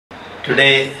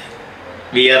Today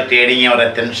we are turning our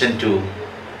attention to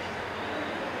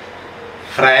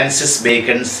Francis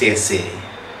Bacon's essay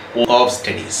of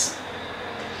studies.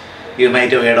 You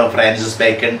might have heard of Francis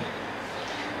Bacon.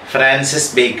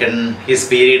 Francis Bacon, his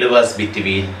period was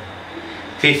between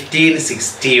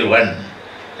 1561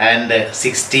 and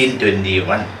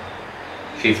 1621.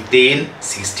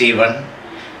 1561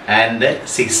 and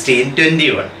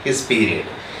 1621, his period.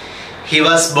 He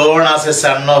was born as a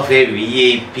son of a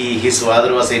V.A.P. His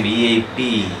father was a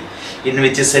V.A.P. In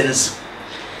which sense?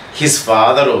 His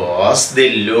father was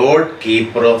the Lord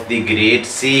Keeper of the Great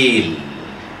Seal.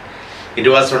 It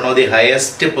was one of the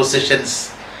highest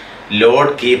positions,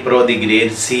 Lord Keeper of the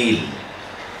Great Seal.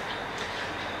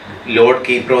 Lord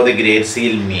Keeper of the Great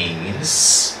Seal means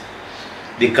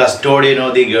the custodian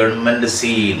of the government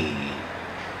seal,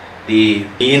 the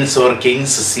Queen's or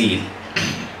King's seal.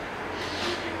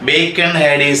 Bacon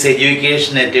had his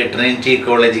education at Trinity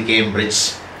College,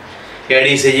 Cambridge. He had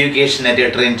his education at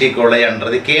Trinity College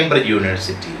under the Cambridge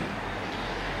University.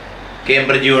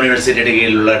 Cambridge University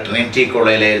Trinity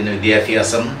College,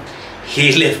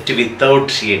 he left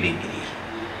without a degree.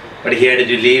 But he had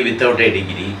to leave without a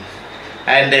degree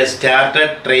and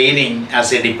started training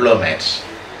as a diplomat.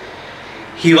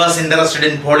 He was interested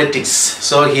in politics,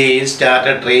 so he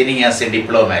started training as a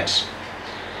diplomat.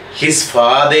 His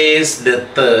father's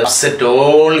death upset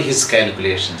all his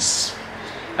calculations.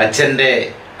 Achante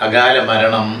agala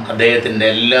maranam അദ്ദേഹത്തിന്റെ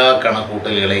എല്ലാ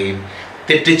കണക്കുകൂട്ടലുകളെയും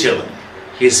തെറ്റിച്ചുകളഞ്ഞു.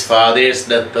 His father's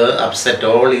death upset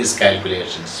all his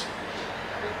calculations.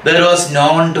 There was no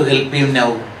one to help him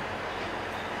now.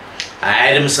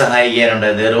 ആരും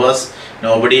സഹായിക്കാനുണ്ട്. There was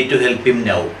nobody to help him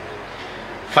now.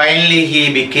 Finally, he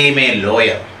became a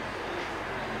lawyer.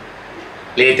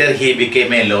 Later, he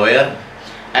became a lawyer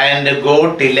and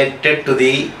got elected to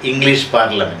the English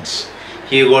Parliament.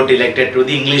 He got elected to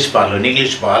the English Parliament.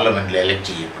 English Parliament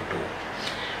elected.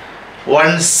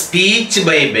 One speech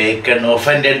by Bacon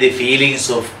offended the feelings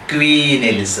of Queen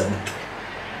Elizabeth.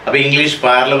 അപ്പോൾ English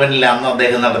പാർലമെൻറ്റിൽ അന്ന്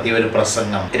അദ്ദേഹം നടത്തിയ ഒരു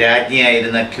പ്രസംഗം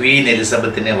രാജ്ഞിയായിരുന്ന Queen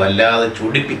എലിസബത്തിനെ വല്ലാതെ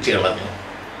ചുടിപ്പിച്ച് കളഞ്ഞു.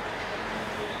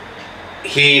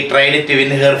 He tried to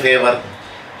win her favor.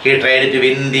 He tried to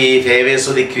win the favors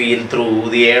of the queen through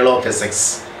the Earl of Essex.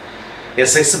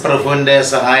 Essex പ്രഭുവിൻ്റെ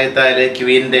സഹായത്താൽ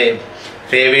ക്വീൻ്റെ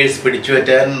ഫേവേഴ്സ്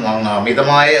പിടിച്ചുപറ്റാൻ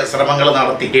അമിതമായ ശ്രമങ്ങൾ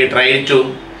നടത്തി. He tried to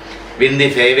win the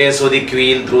favors of the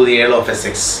queen through the Earl of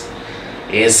Essex.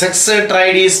 Essex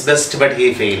tried his best but he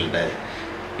failed.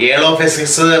 Earl of Essex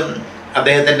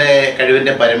അദ്ദേഹത്തിൻ്റെ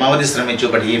കഴിവിൻ്റെ പരമാവധി ശ്രമിച്ചു,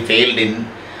 but he failed in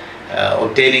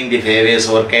obtaining the favors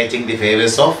or catching the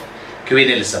favors of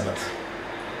Queen Elizabeth.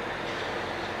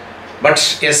 But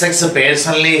Essex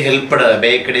personally helped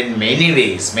Bacon in many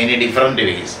ways, many different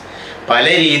ways. പല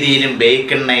രീതിയിലും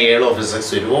ബേക്കണിനെ Earl of Essex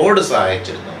ഒരുപാട്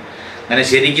സഹായിച്ചിരുന്നു. അങ്ങനെ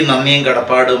ശരിക്കും നന്ദിയും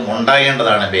കടപ്പാടും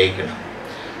ഉണ്ടാകേണ്ടതാണ് ബേക്കണ്.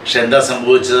 പക്ഷെ എന്താ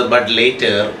സംഭവിച്ചത്? But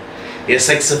later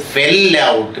Essex fell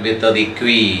out with the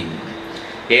Queen.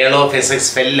 Earl of Essex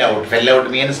fell out. Fell out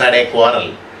means had a quarrel.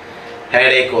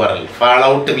 Had a quarrel. Fall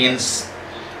out means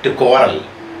to quarrel.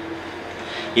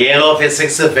 Earl of Essex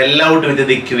fell out with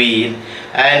the queen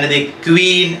and the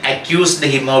queen accused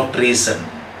him of treason.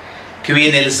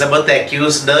 Queen Elizabeth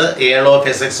accused the Earl of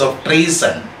Essex of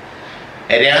treason.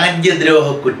 രാജ്യദ്രോഹ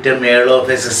കുറ്റം Earl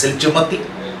of Essexൽ ചുമത്തി.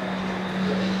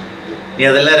 ഇനി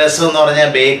അതെല്ലാം രസം എന്ന് പറഞ്ഞാൽ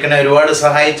ബേക്കനെ ഒരുപാട്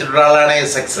സഹായിച്ചിട്ടുള്ള ആളാണ്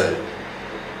Essex.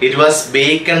 It was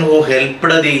Bacon who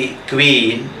helped the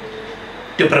queen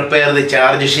to prepare the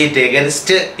charge sheet against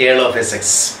Earl of Essex.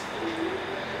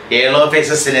 Earl of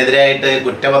Essexനെതിരായിട്ട്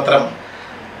കുറ്റപത്രം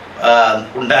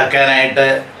ഉണ്ടാക്കാനായിട്ട്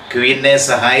ക്വീനെ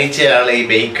സഹായിച്ച ആൾ ഈ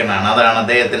ബേക്കണാണ്. അതാണ്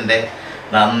അദ്ദേഹത്തിൻ്റെ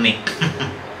നന്ദി.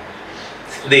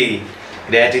 The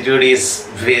gratitude is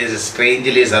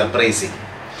strangely surprising.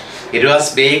 It was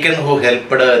Bacon who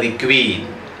helped the queen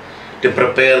to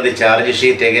prepare the charge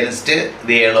sheet against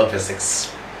the Earl of Essex.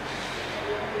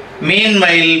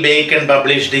 Meanwhile, Bacon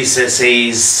published his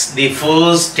essays. The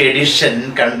first edition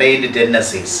contained 10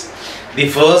 essays. The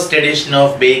first edition of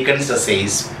Bacon's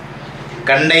essays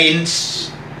contained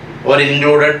or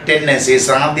included 10 essays.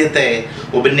 ആദ്യത്തെ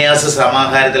ഉപന്യാസ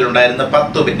സമാഹാരത്തിൽ ഉണ്ടായിരുന്ന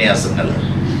 10 ഉപന്യാസങ്ങൾ.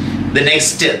 The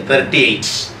next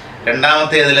 38.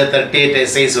 രണ്ടാമത്തെ അതിൽ 38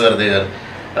 essays were there.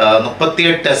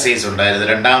 38 essays ഉണ്ടായിരുന്നു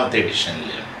രണ്ടാമത്തെ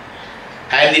എഡിഷനിൽ.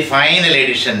 And the final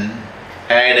edition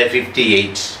had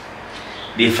 58.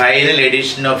 The final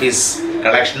edition of his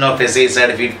collection of essays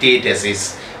had 58 essays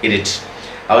in it.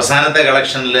 അവസാനത്തെ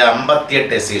കളക്ഷനിൽ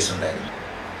 58 essays ഉണ്ടായിരുന്നു.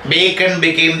 Bacon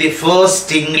became the first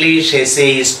English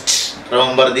essayist.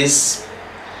 Remember this?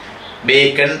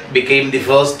 Bacon became the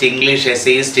first English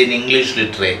essayist in English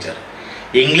literature.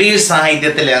 English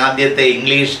സാഹിത്യത്തിലെ ആദ്യത്തെ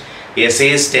English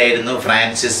എസേയിസ്റ്റ് ആയിരുന്നു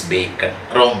Francis bacon,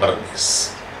 Rome ബർഗീസ്.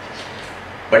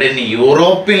 But in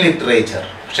European literature,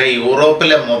 പക്ഷേ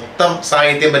യൂറോപ്പിലെ മൊത്തം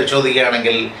സാഹിത്യം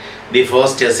പരിശോധിക്കുകയാണെങ്കിൽ the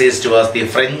first എസേയിസ്റ്റ് was the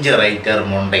French writer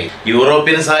Montaigne.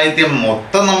 European സാഹിത്യം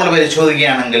മൊത്തം നമ്മൾ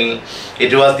പരിശോധിക്കുകയാണെങ്കിൽ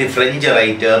it was the French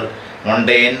writer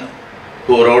Montaigne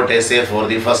who rote assay for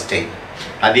the first time.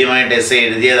 ആദ്യമായിട്ട് എസേ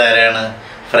എഴുതിയതാരാണ്?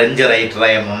 ഫ്രഞ്ച്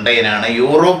റൈറ്ററായ മൊണ്ടെയ്നാണ്.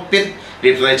 യൂറോപ്യൻ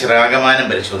ലിറ്ററേച്ചർ ആകമാനം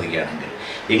പരിശോധിക്കുകയാണെങ്കിൽ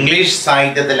ഇംഗ്ലീഷ്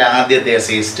സാഹിത്യത്തിലെ ആദ്യത്തെ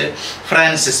എസേയിസ്റ്റ്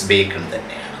ഫ്രാൻസിസ് ബേക്കൺ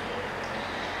തന്നെയാണ്.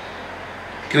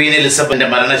 ക്വീൻ എലിസബത്തിന്റെ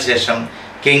മരണശേഷം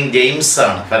കിങ് ജെയിംസ്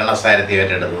ആണ് ഭരണസാരഥ്യം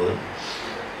ഏറ്റെടുത്തത്.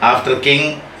 After king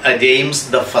James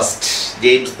the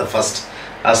first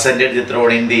ascended the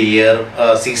throne in the year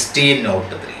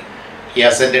 1603. He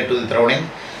ascended to the throne in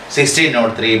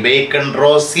 1603. Bacon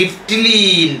rose swiftly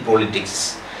in politics.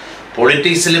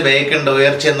 പൊളിറ്റിക്സിൽ ബേക്കൻ്റെ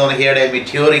ഉയർച്ച എന്ന് പറഞ്ഞാൽ he had a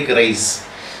meteoric rise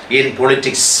in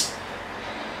politics.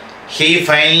 He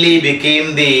finally became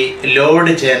the Lord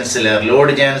Chancellor. Lord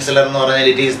Chancellor എന്ന് പറഞ്ഞാൽ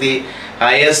it is the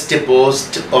highest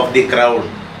post of the crown.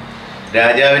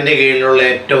 രാജാവിൻ്റെ കീഴിലുള്ള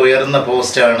ഏറ്റവും ഉയർന്ന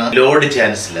പോസ്റ്റാണ് ലോർഡ്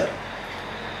ചാൻസലർ.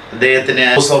 അദ്ദേഹത്തിന്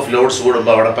ഹൗസ് ഓഫ് ലോർഡ്സ്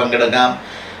കൂടുമ്പോൾ അവിടെ പങ്കെടുക്കാം.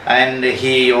 And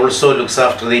he also looks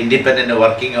after the independent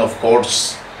working of courts.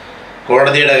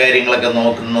 കോടതിയുടെ കാര്യങ്ങളൊക്കെ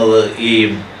നോക്കുന്നത് ഈ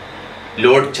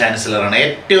ലോർഡ് ചാൻസലറാണ്,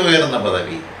 ഏറ്റവും ഉയർന്ന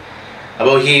പദവി.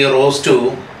 അപ്പോൾ he rose to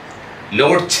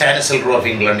Lord chancellor of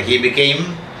England. He became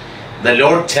the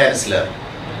Lord chancellor.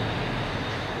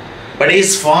 But his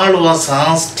fall was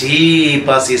as steep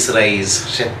as his rise.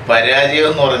 പക്ഷെ പരാജയം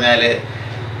എന്ന് പറഞ്ഞാൽ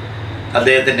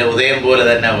അദ്ദേഹത്തിൻ്റെ ഉദയം പോലെ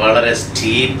തന്നെ വളരെ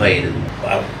സ്റ്റീപ്പായിരുന്നു.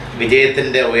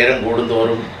 വിജയത്തിൻ്റെ ഉയരം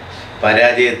കൂടുന്തോറും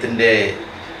പരാജയത്തിൻ്റെ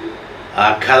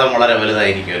ആഘാതം വളരെ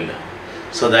വലുതായിരിക്കുമല്ലോ.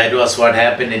 So that was what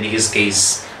happened in his case.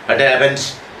 What happened?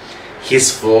 His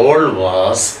fall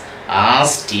was as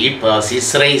steep as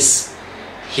his rise.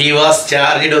 He was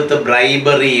charged with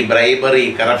bribery,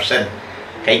 corruption,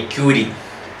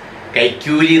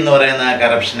 കൈക്കൂലി എന്ന് പറയുന്ന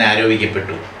കറപ്ഷൻ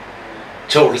ആരോപിക്കപ്പെട്ടു.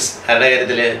 ആരുടെ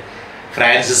കാര്യത്തിൽ?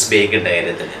 ഫ്രാൻസിസ് ബേക്കൻ്റെ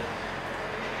കാര്യത്തിൽ.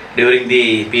 During the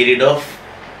period of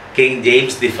king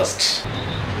James the first.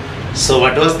 So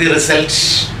what was the result?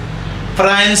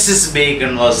 Francis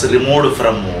Bacon was removed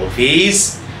from office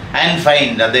and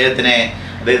fined.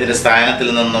 അദ്ദേഹത്തിൻ്റെ സ്ഥാനത്തിൽ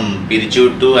നിന്നും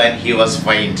പിരിച്ചുവിട്ടു. And he was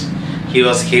fined. He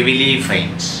was heavily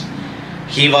fined.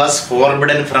 He was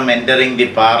forbidden from entering the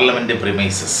parliament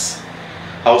premises.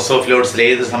 House of ലോർഡ്സിൽ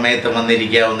ഏത് സമയത്തും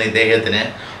വന്നിരിക്കാവുന്ന ഇദ്ദേഹത്തിന്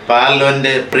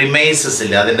parliament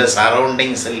പ്രിമൈസസിൽ, അതിൻ്റെ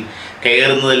സറൗണ്ടിങ്സിൽ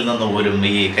കയറുന്നതിൽ നിന്ന് പോലും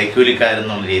ഈ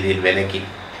കൈക്കൂലിക്കാരെന്നുള്ള രീതിയിൽ വിലക്കി.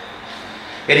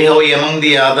 Anyhow, among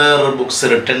the other books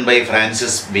written by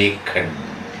Francis Bacon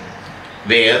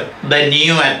were The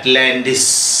New Atlantis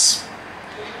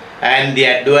and The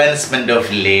Advancement of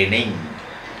Learning.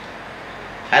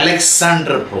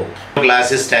 Alexander Pope,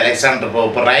 classicist Alexander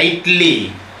Pope, rightly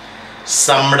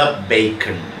summed up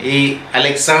Bacon. ഈ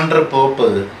അലക്സാണ്ടർ പോപ്പ്,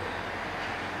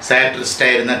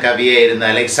 സാറ്ററിസ്റ്റായിരുന്ന കവിയായിരുന്ന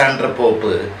അലക്സാണ്ടർ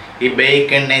പോപ്പ് ഈ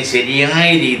ബേക്കണിനെ ശരിയായ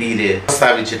രീതിയിൽ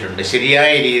സ്ഥാപിച്ചിട്ടുണ്ട്,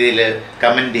 ശരിയായ രീതിയിൽ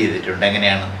comment ചെയ്തിട്ടുണ്ട്.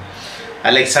 എങ്ങനെയാണ്?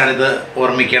 Alexander, ഇത്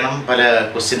ഓർമ്മിക്കണം, പല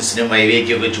ക്വസ്റ്റ്യൻസിനും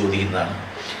വൈവേക്കൊക്കെ ചോദിക്കുന്നതാണ്.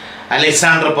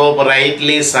 Alexander pop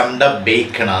rightly സම්ഡ് up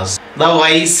bacon as the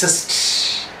wisest,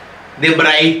 the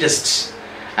brightest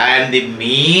and the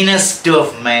meanest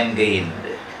of mankind.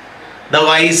 The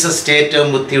wisest, ഏറ്റവും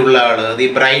ബുദ്ധിയുള്ള ആൾ. ദി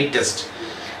ബ്രൈറ്റസ്റ്റ്,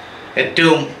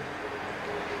 ഏറ്റവും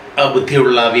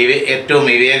ബുദ്ധിയുള്ള, ഏറ്റവും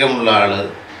വിവേകമുള്ള ആൾ,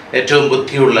 ഏറ്റവും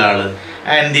ബുദ്ധിയുള്ള ആൾ.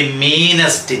 And the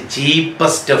meanest,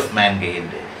 cheapest of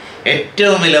mankind,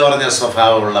 ഏറ്റവും വില കുറഞ്ഞ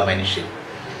സ്വഭാവമുള്ള മനുഷ്യൻ,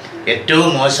 ഏറ്റവും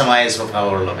മോശമായ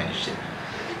സ്വഭാവമുള്ള മനുഷ്യൻ.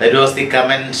 That was the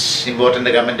comment,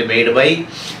 important comment made by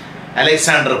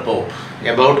Alexander pop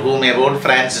about whom? About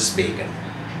Francis Bacon.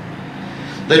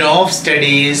 The Of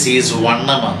Studies is one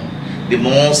among the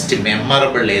most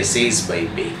memorable essays by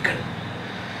Bacon.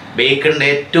 ബേക്കണിൻ്റെ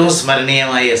ഏറ്റവും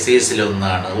സ്മരണീയമായ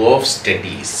എസ്സേസിലൊന്നാണ് of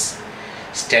studies.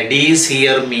 Studies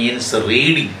here means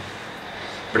reading.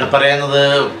 ഇവിടെ പറയുന്നത്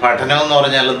പഠനം എന്ന്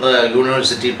പറഞ്ഞാൽ എന്താ?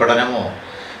 University പഠനമോ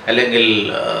അല്ലെങ്കിൽ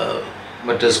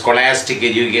മറ്റ് scholastic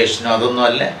എഡ്യൂക്കേഷനോ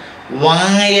അതൊന്നുമല്ല,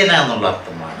 വായന എന്നുള്ള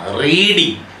അർത്ഥമാണ്.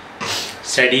 Reading.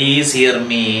 Studies here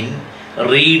mean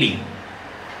reading.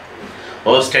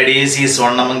 Of Studies is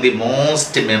one among the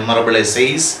most memorable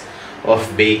essays of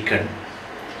Bacon.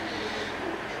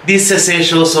 This essay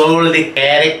shows all the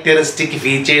characteristic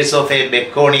features of a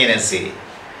Baconian essay.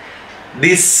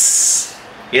 This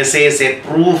essay is a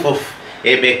proof of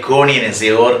a Baconian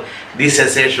essay, or this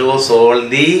essay shows all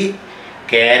the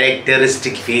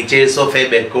characteristic features of a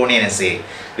Baconian essay.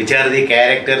 Which are the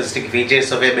characteristic features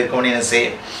of a Baconian essay?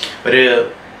 ഒരു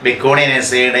ബെക്കോണിയൻ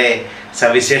എസ്സേയുടെ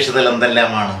സവിശേഷതകൾ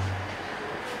എന്തെല്ലാമാണ്?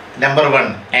 Number 1,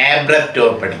 abrupt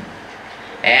opening.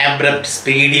 ആബ്രപ്റ്റ്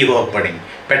speedy opening,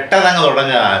 പെട്ടെന്ന് അങ്ങ്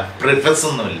തുടങ്ങുക, പ്രിഫസ്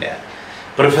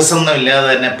ഒന്നും ഇല്ലാതെ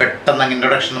തന്നെ പെട്ടെന്ന് അങ്ങ്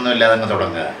ഇൻട്രൊഡക്ഷൻ ഒന്നും ഇല്ലാതെ അങ്ങ്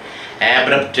തുടങ്ങുക.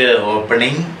 ആബ്രപ്റ്റ്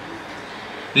opening.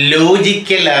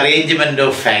 Logical arrangement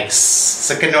of facts.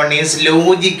 Second one is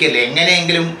logical,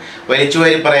 എങ്ങനെയെങ്കിലും വലിച്ചു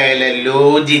വാരി പറയാനില്ല,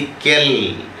 logical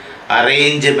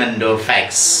arrangement of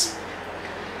facts.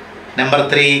 Number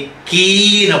 3,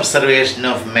 keen observation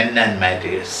of men and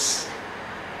matters.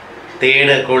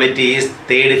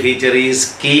 Third feature is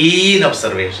keen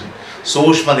observation.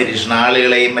 സൂക്ഷ്മ നിരീക്ഷണം,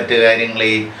 ആളുകളെയും മറ്റു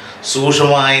കാര്യങ്ങളെയും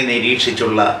സൂക്ഷ്മമായി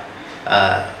നിരീക്ഷിച്ചുള്ള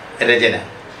രചന.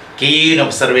 Keen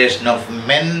observation of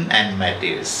men and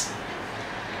matters.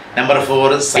 Number 4,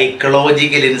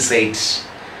 psychological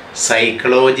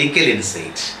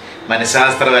insight.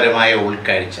 മനഃശാസ്ത്രപരമായ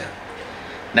ഉൾക്കാഴ്ച.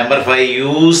 Number 5,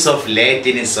 use of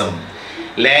Latinism.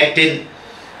 Latin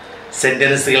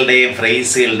സെൻറ്റൻസുകളുടെയും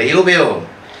ഫ്രേസുകളുടെയും ഉപയോഗം.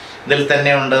 ഇതിൽ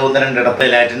തന്നെ ഉണ്ട് 1-2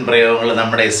 ലാറ്റിൻ പ്രയോഗങ്ങൾ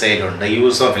നമ്മുടെ എസ്സേയിലുണ്ട്.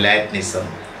 Use of ലാറ്റിനിസം.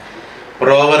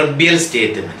 പ്രോവർബിയൽ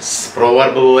സ്റ്റേറ്റ്മെൻറ്റ്സ്,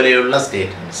 പ്രോവർബ് പോലെയുള്ള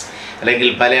സ്റ്റേറ്റ്മെൻറ്റ്സ്, അല്ലെങ്കിൽ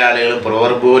പല ആളുകളും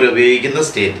പ്രോവർബ് പോലെ ഉപയോഗിക്കുന്ന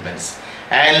സ്റ്റേറ്റ്മെൻറ്റ്സ്.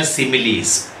 ആൻഡ്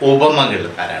സിമിലീസ്, ഉപമകൾ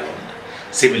ധാരാളമുണ്ട്.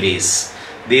 Similes,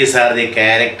 these are the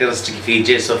characteristic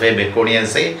features of a Baconian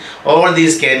essay. All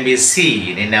these can be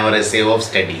seen in our essay of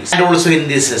studies. And also in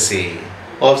this essay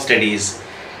of studies,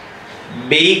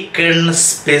 Bacon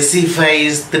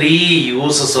specifies 3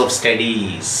 uses of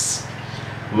studies.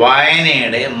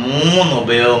 വായനയുടെ 3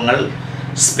 ഉപയോഗങ്ങൾ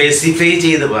specify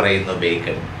ചെയ്ത് പറയുന്നു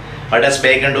bacon. What does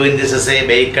Bacon do in this essay?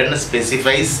 Bacon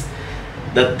specifies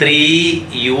the 3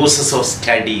 uses of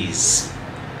studies.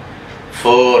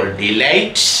 For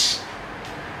delight,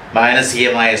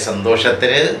 മാനസികമായ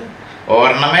സന്തോഷത്തിന്.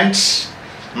 Ornament,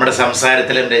 നമ്മുടെ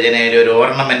സംസാരത്തിലും രചനയിലും ഒരു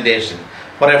ornamentation,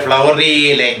 four A flowery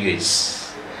language.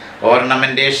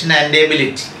 Ornamentation and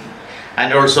ability,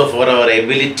 and also for our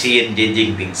ability in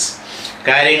judging things.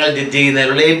 കാര്യങ്ങൾ judge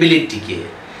ചെയ്യുന്നതിനുള്ള എബിലിറ്റിക്ക്.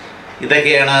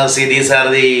 ഇതൊക്കെയാണ് these are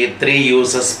the 3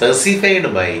 uses specified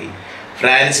by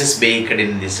Francis Bacon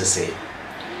in this essay.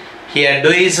 He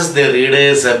advises the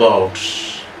readers about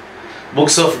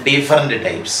books of different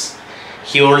types.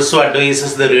 He also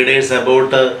advises the readers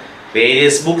about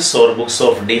various books or books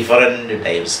of different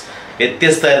types.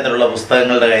 വ്യത്യസ്ത തരത്തിലുള്ള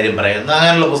പുസ്തകങ്ങളുടെ കാര്യം പറയുന്നു.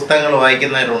 അങ്ങനെയുള്ള പുസ്തകങ്ങൾ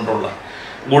വായിക്കുന്നതിനുണ്ടുള്ള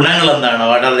ഗുണങ്ങൾ എന്താണ്,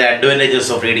 what are the advantages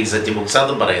of reading such books,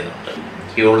 അതും പറയുന്നുണ്ട്.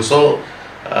 He also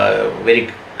very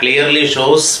clearly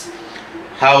shows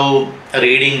how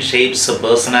reading shapes A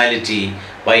personality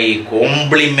by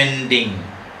complimenting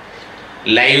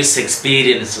lives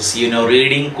experiences.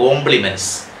 Reading complements.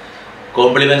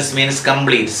 Complements means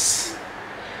completes.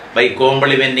 By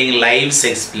complementing life's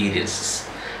experiences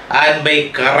and by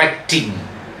correcting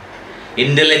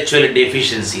intellectual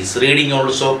deficiencies. Reading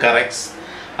also corrects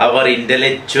our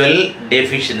intellectual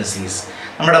deficiencies.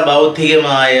 നമ്മുടെ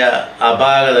ബൗദ്ധികമായ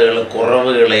അപാകതകൾ,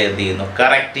 കുറവുകളെ എന്ത് ചെയ്യുന്നു,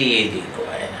 correct ചെയ്യുന്നു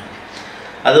വായന.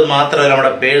 അത് മാത്രമല്ല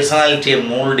നമ്മുടെ പേഴ്സണാലിറ്റിയെ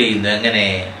മോൾഡ് ചെയ്യുന്നു. എങ്ങനെ?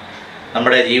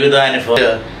 നമ്മുടെ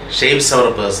ജീവിതാനുഭവം shapes our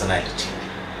personality.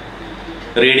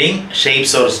 Reading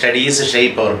shapes our studies,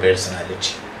 shape our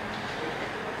personality.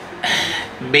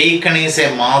 Bacon is a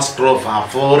master of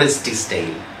aphoristic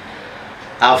style.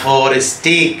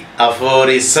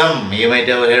 Aphorism, you might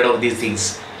have heard of these things.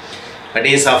 What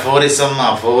is aphorism?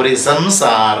 Aphorisms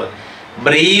are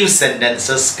brief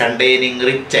sentences containing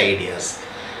rich ideas.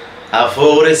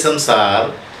 Aphorisms are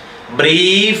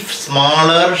brief,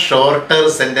 smaller, shorter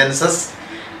sentences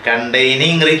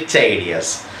containing rich ideas.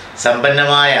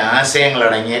 സമ്പന്നമായ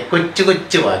ആശയങ്ങളടങ്ങിയ കൊച്ചു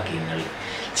കൊച്ചു വാക്യങ്ങൾ,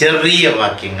 ചെറിയ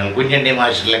വാക്യങ്ങൾ, കുഞ്ഞുണ്ണി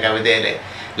മാഷിലെ കവിതയിലെ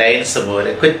lines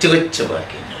പോലെ കൊച്ചു കൊച്ചു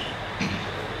വാക്യങ്ങൾ.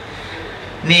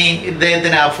 ഇനി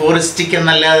ഇദ്ദേഹത്തിന് അഫോറിസ്റ്റിക്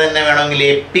എന്നല്ലാതെ തന്നെ വേണമെങ്കിൽ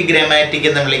എപ്പിഗ്രമാറ്റിക്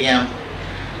എന്ന് വിളിക്കാം.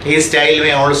 ഈ style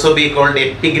may also be called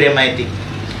എപ്പിഗ്രമാറ്റിക്.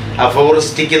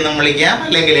 അഫോറിസ്റ്റിക് എന്നും വിളിക്കാം,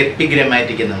 അല്ലെങ്കിൽ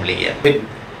എപ്പിഗ്രമാറ്റിക് എന്നും വിളിക്കാം.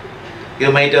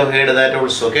 You might have heard that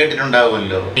also,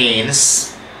 കേട്ടിട്ടുണ്ടാവുമല്ലോ. Means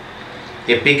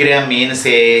epigram means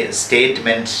a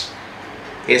statement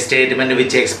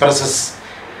which expresses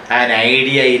an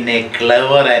idea in a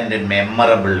clever and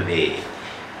memorable way.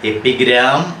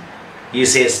 Epigram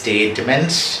is a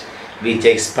statement which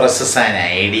expresses an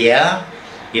idea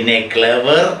in a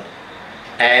clever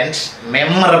and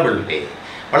memorable way.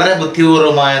 വളരെ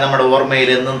ബുദ്ധിപൂർവമായ നമ്മുടെ ഓർമ്മയിൽ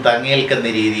നിന്നും തങ്ങിയേൽക്കുന്ന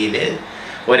രീതിയിൽ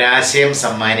ഒരാശയം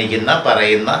സമ്മാനിക്കുന്ന,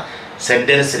 പറയുന്ന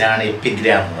സെൻറ്റൻസിനാണ്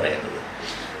എപ്പിഗ്രാം എന്ന് പറയുന്നത്.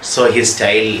 So he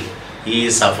style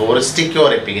is അഫോറിസ്റ്റിക്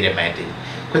or എപ്പിഗ്രമാറ്റിക്.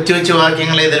 കൊച്ചു കൊച്ചു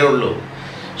വാക്യങ്ങളേ ഇതിലുള്ളൂ.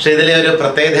 പക്ഷെ ഇതിലെ ഒരു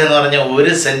പ്രത്യേകത എന്ന് പറഞ്ഞാൽ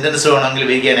ഒരു സെൻറ്റൻസ് വേണമെങ്കിൽ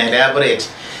we can elaborate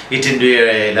it in to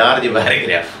A large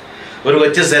paragraph. ഒരു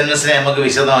കൊച്ചു സെൻറ്റൻസിനെ നമുക്ക്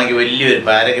വിശദമാക്കി വലിയൊരു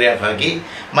പാരഗ്രാഫാക്കി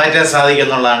മാറ്റാൻ സാധിക്കും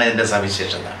എന്നുള്ളതാണ് ഇതിൻ്റെ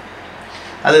സവിശേഷത.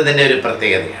 അത് ഇതിൻ്റെ ഒരു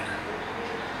പ്രത്യേകതയാണ്.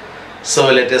 So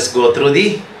let us go through the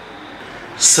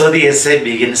essay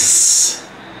begins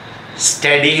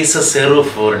Studies serve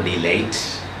for delight,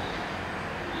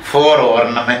 for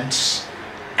ornament,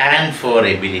 and for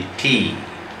ability.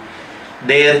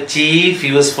 Their chief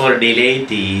use for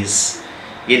delight is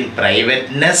in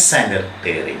privateness and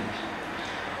retiring.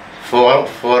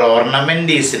 For ornament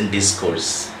is in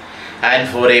discourse, and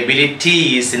for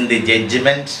ability is in the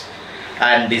judgment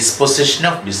and disposition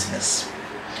of business.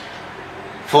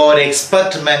 For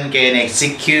expert men can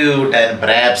execute and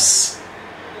perhaps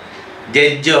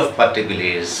judge of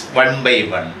particulars one by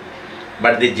one,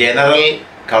 but the general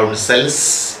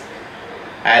counsels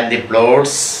and the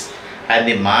plots and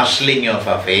the marshalling of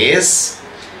affairs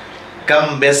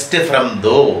come best from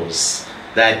those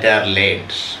that are led.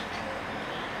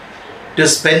 To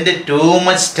spend too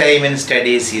much time in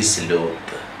studies is loath.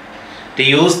 To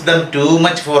use them too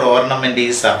much for ornament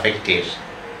is affectation.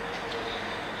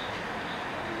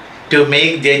 To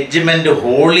make judgment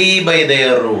wholly by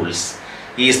their rules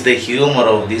is the humor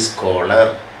of the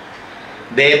scholar.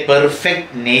 They perfect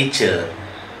nature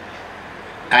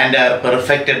and are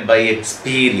perfected by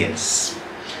experience.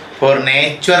 For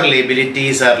natural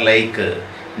abilities are like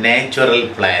natural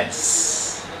plants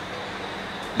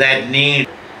that need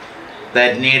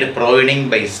pruning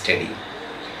by study.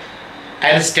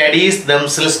 And studies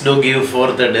themselves do give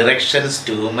for the directions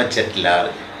too much at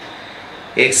large,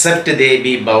 except they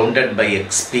be bounded by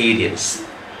experience.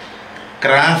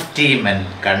 Crafty men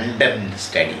condemn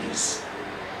studies,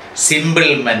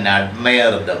 simple men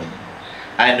admire them,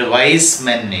 and wise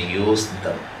men use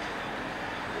them.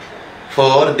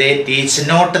 For they teach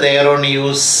not their own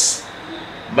use,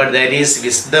 but there is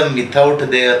wisdom without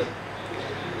their,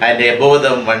 and above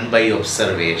them one by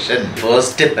observation.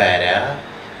 First para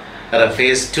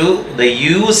refers to the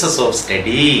uses of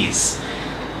studies,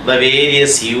 the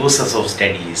various uses of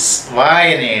studies.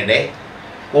 വായനയുടെ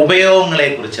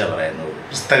ഉപയോഗങ്ങളെക്കുറിച്ചാണ് പറയുന്നത്.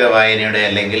 പുസ്തക വായനയുടെ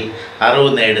അല്ലെങ്കിൽ അറിവ്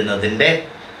നേടുന്നതിൻ്റെ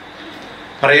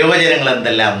പ്രയോജനങ്ങൾ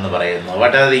എന്തെല്ലാം എന്ന് പറയുന്നു.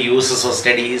 What are the uses of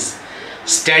studies?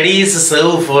 Studies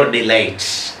serve for delight.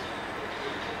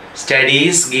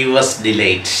 Studies give us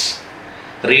delight.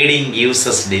 Reading gives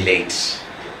us delight.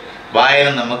 വായന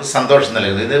നമുക്ക് സന്തോഷം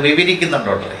നൽകുന്നു. ഇത്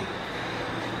വിവരിക്കുന്നുണ്ടോ?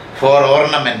 For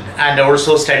ornament, and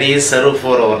also studies serve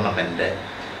for ornament.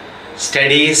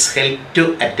 Studies help to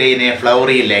attain a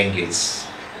flowery language.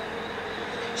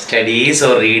 Studies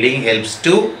or reading helps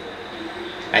to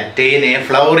attain a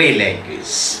flowery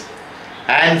language.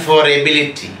 And for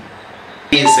ability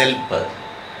is help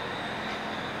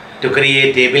to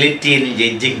create ability in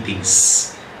judging things,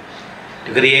 to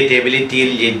create ability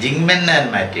in judging men and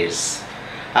matters.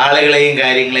 ആളുകളെയും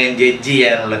കാര്യങ്ങളെയും judge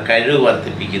ചെയ്യാനുള്ള കഴിവ്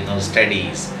വർദ്ധിപ്പിക്കുന്നു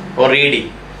studies or reading.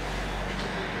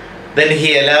 Then he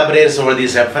elaborates over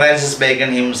this. Francis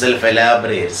Bacon himself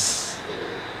elaborates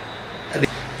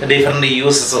the different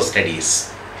uses of studies.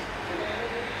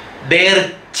 Their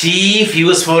chief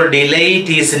use for delight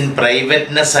is in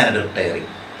privateness and retiring.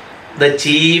 The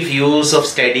chief use of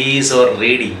studies or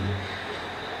reading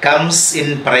comes in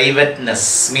privateness,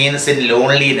 means in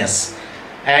loneliness,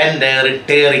 and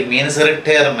retiring means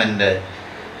retirement.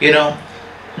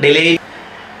 Delight,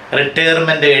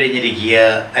 retirement കഴിഞ്ഞിരിക്കുക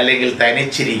അല്ലെങ്കിൽ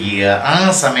തനിച്ചിരിക്കുക, ആ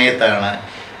സമയത്താണ്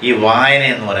ഈ വായന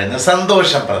എന്ന് പറയുന്നത്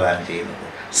സന്തോഷം പ്രദാനം ചെയ്യുന്നത്,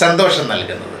 സന്തോഷം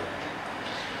നൽകുന്നത്.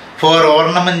 Four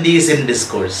ornament is in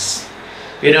discourse.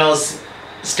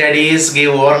 Studies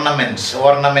give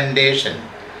ornamentation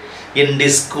in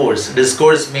discourse.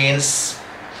 Discourse means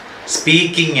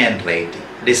speaking and writing.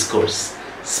 Discourse,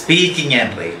 speaking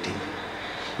and writing.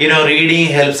 Reading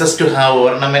helps us to have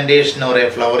ornamentation or a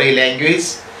flowery language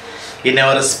in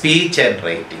our speech and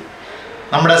writing.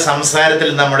 നമ്മുടെ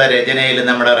സംസാരത്തിലും നമ്മുടെ രചനയിലും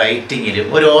നമ്മുടെ റൈറ്റിങ്ങിലും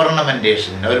ഒരു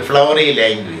ornamentation, ഒരു flowery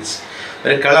language,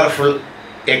 ഒരു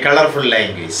colourful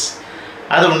language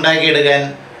അത് ഉണ്ടാക്കിയെടുക്കാൻ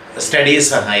studies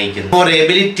സഹായിക്കുന്നു. Four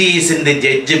abilities in the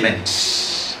judgement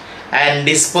and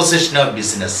disposition of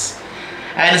business.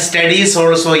 And studies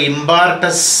also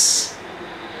ഇമ്പാർട്ടസ്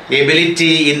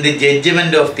ability in the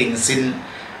judgement of things, in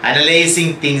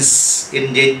analysing things, in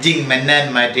judging men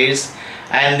and matters.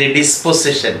 And the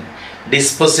disposition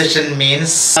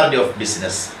means discharge of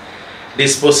business.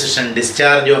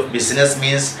 Discharge of business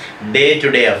means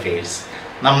day-to-day affairs.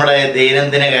 നമ്മുടെ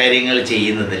ദൈനംദിന കാര്യങ്ങൾ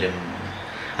ചെയ്യുന്നതിലും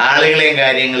ആളുകളെയും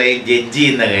കാര്യങ്ങളെയും judge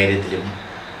ചെയ്യുന്ന കാര്യത്തിലും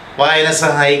വായന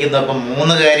സഹായിക്കുന്നു. അപ്പം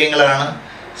 3 കാര്യങ്ങളാണ്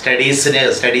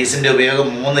സ്റ്റഡീസിൻ്റെ ഉപയോഗം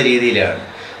 3 രീതിയിലാണ്.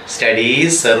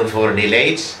 Studies serve four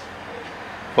delight,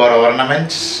 four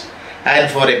ornament and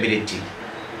four ability.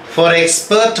 For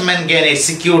expert men can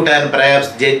execute and perhaps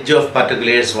judge of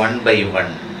particulars one by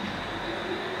one.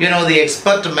 The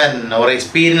expert men or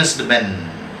experienced men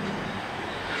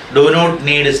do not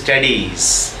need studies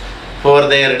for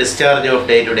their discharge of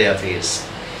day-to-day affairs.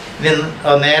 ഇനി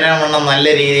നേരാവണ്ണം നല്ല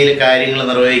രീതിയിൽ കാര്യങ്ങൾ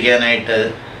നിർവഹിക്കാനായിട്ട്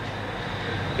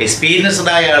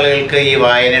എക്സ്പീരിയൻസ്ഡായ ആളുകൾക്ക് ഈ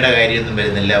വായനയുടെ കാര്യമൊന്നും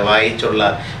വരുന്നില്ല, വായിച്ചുള്ള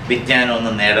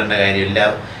വിജ്ഞാനമൊന്നും നേടേണ്ട കാര്യമില്ല.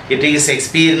 It is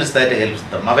experience that helps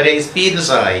dum. അവരെ എക്സ്പീരിയൻസ്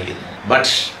സഹായിക്കുന്നു. But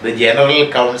the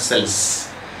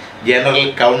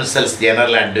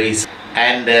general advice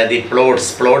and the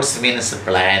plots means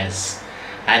plans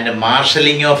and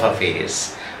marshalling of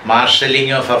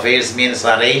affairs means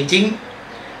arranging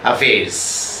affairs.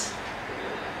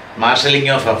 Marshalling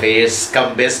of affairs come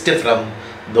best from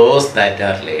those that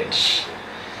are learned.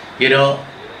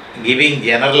 Giving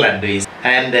general advice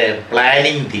and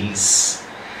planning things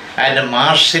and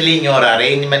marshalling or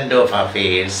arrangement of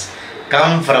affairs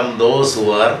come from those who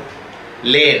are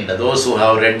learned, those who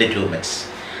have read too much.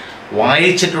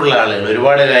 വായിച്ചിട്ടുള്ള ആളുകൾ,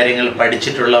 ഒരുപാട് കാര്യങ്ങൾ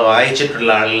പഠിച്ചിട്ടുള്ള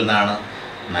വായിച്ചിട്ടുള്ള ആളുകളിൽ നിന്നാണ്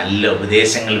നല്ല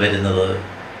ഉപദേശങ്ങൾ വരുന്നത്,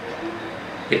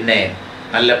 പിന്നെ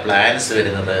നല്ല പ്ലാൻസ്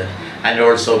വരുന്നത്. And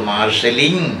also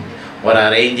marshalling or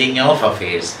arranging of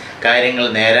affairs, കാര്യങ്ങൾ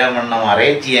നേരാവണ്ണം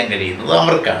അറേഞ്ച് ചെയ്യാൻ കഴിയുന്നത്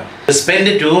അവർക്കാണ്.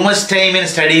 Spend too much time in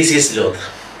studies is Lot.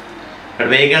 But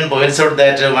bacon points out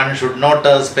that one should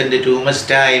not spend too much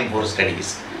time for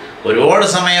studies. ഒരുപാട്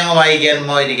സമയം വായിക്കാൻ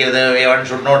ഇരിക്കരുത്. One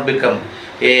should not become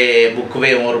A book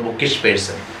വേം or Bookish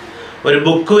person. ഒരു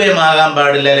book വേം ആകാൻ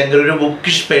പാടില്ല, അല്ലെങ്കിൽ ഒരു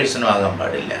ബുക്കിഷ് പേഴ്സണും ആകാൻ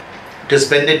പാടില്ല. To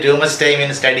spend too much time in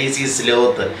studies is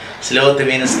sloth. Sloth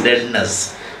means dullness.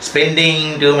 Spending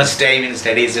too much time in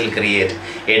studies will create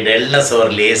a dullness or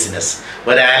laziness.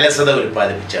 ഒരു അലസത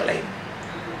ഉൽപ്പാദിപ്പിച്ച് കളയും.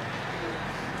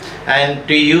 And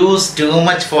to use too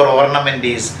much for ornament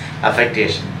is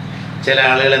affectation. ചില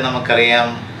ആളുകളെ നമുക്കറിയാം,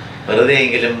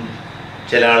 വെറുതെയെങ്കിലും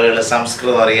ചില ആളുകൾ,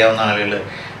 സംസ്കൃതം അറിയാവുന്ന ആളുകൾ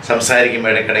സംസാരിക്കുമ്പോൾ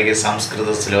ഇടയ്ക്കിടയ്ക്ക്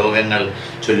സംസ്കൃത ശ്ലോകങ്ങൾ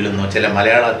ചൊല്ലുന്നു. ചില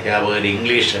മലയാള അധ്യാപകർ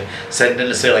ഇംഗ്ലീഷ്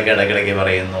സെൻറ്റൻസുകളൊക്കെ ഇടയ്ക്കിടയ്ക്ക്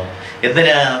പറയുന്നു.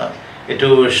 എന്തിനാ? To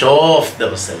show of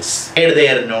themselves,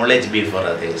 there knowledge before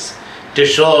others. To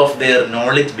show of their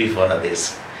knowledge before others.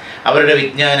 അവരുടെ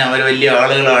വിജ്ഞാനം, അവർ വലിയ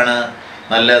ആളുകളാണ്,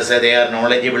 നല്ല they are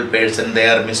knowledgeable person, they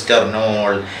are mister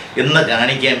Nol എന്ന്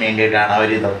കാണിക്കാൻ വേണ്ടിയിട്ടാണ്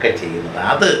അവരിതൊക്കെ ചെയ്യുന്നത്.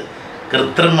 അത്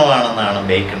കൃത്രിമമാണെന്നാണ്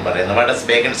ബേക്കൺ പറയുന്നത്. What does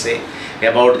bacon say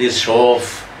about this show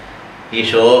of? ഈ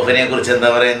ഷോ ഓഫിനെ കുറിച്ച് എന്താ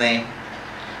പറയുന്നത്?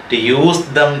 To use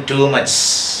them too much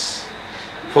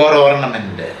for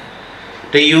ornament.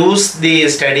 To use the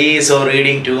studies or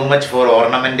reading too much for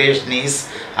ornamentation is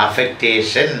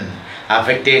അഫക്റ്റേഷൻ.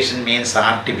 അഫക്റ്റേഷൻ means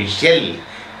artificial,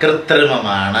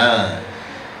 കൃത്രിമമാണ്.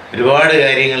 ഒരുപാട്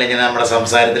കാര്യങ്ങൾ ഇങ്ങനെ നമ്മുടെ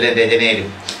സംസാരത്തിലും രചനയിലും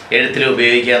എഴുത്തിലും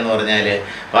ഉപയോഗിക്കുക എന്ന് പറഞ്ഞാൽ,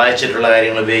 വായിച്ചിട്ടുള്ള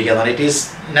കാര്യങ്ങൾ ഉപയോഗിക്കുക എന്ന് പറഞ്ഞാൽ, it is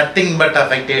nothing but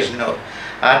അഫക്റ്റേഷൻ or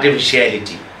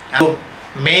artificiality.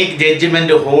 Make judgment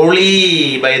wholly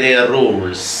by their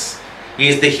rules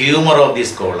is the humor of the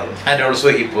scholar. And also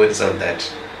he points out that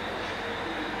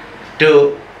to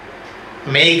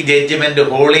make judgment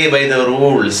wholly by the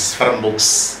rules from books.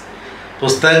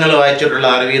 പുസ്തകങ്ങൾ വായിച്ചിട്ടുള്ള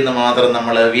അറിവിൽ നിന്ന് മാത്രം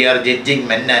നമ്മൾ we are judging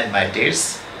men and matters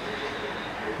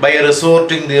by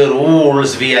resorting the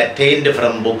rules we attained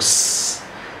from books.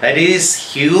 That is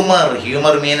humor.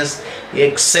 Humor means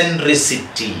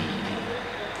eccentricity.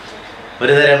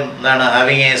 ഒരു തരം എന്താണ്?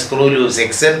 Having A screw loose.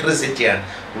 എക്സെൻട്രിസിറ്റിയാണ്,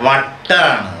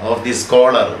 വട്ടാണ് of the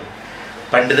scholar.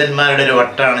 പണ്ഡിതന്മാരുടെ ഒരു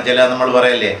വട്ടാണ്. ചില നമ്മൾ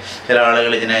പറയല്ലേ, ചില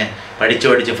ആളുകൾ ഇങ്ങനെ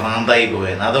പഠിച്ച് ഭ്രാന്തായി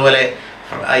പോയെന്ന്. അതുപോലെ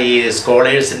ഈ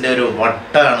സ്കോളേഴ്സിൻ്റെ ഒരു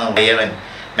വട്ടാണ്. യവൻ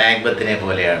മാക്ബത്തിനെ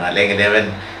പോലെയാണ്, അല്ലെങ്കിൽ യവൻ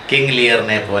കിങ്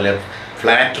ലിയറിനെ പോലെ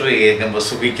ഫ്ലാറ്ററി കേൾക്കുമ്പോൾ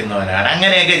സുഖിക്കുന്നവനാണ്.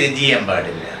 അങ്ങനെയൊക്കെ ജഡ്ജ് ചെയ്യാൻ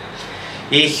പാടില്ല.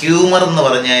 ഈ ഹ്യൂമർ എന്ന്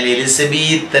പറഞ്ഞാൽ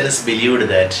എലിസബത്തൻസ് believed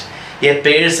that a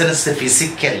person's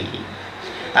physical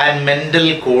and mental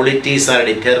qualities are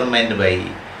determined by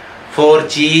 4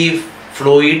 chief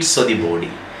fluids of the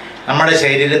body. നമ്മുടെ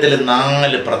ശരീരത്തിൽ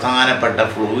 4 പ്രധാനപ്പെട്ട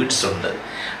ഫ്ലൂയിഡ്സ് ഉണ്ട്.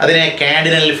 അതിനെ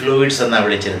കാർഡിനൽ ഫ്ലൂയിഡ്സ് എന്നാണ്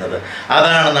വിളിച്ചിരുന്നത്.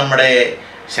 അതാണ് നമ്മുടെ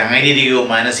ശാരീരികവും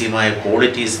മാനസികവുമായ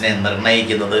ക്വാളിറ്റീസിനെ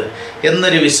നിർണ്ണയിക്കുന്നത്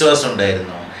എന്നൊരു വിശ്വാസം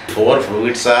ഉണ്ടായിരുന്നു. 4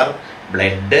 ഫ്ലൂയിഡ്സ് ആർ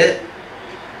ബ്ലഡ്,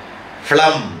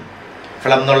 ഫ്ലം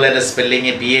എന്നുള്ളതിൻ്റെ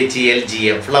spelling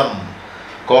PHELGM, plum,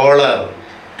 collar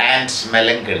and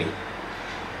melancholy.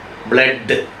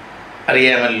 Blood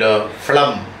അറിയാമല്ലോ,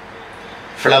 ഫ്ലം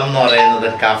എന്ന് പറയുന്നത്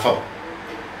കഫം,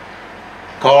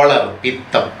 കോളർ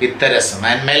പിത്തരസം,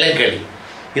 ആൻഡ് മെലങ്കളി.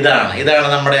 ഇതാണ്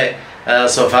നമ്മുടെ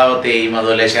സ്വഭാവത്തെയും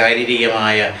അതുപോലെ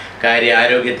ശാരീരികമായ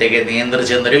ആരോഗ്യത്തെയൊക്കെ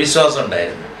നിയന്ത്രിച്ചെന്നൊരു വിശ്വാസം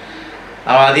ഉണ്ടായിരുന്നു.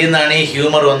 അപ്പോൾ അതിൽ നിന്നാണ് ഈ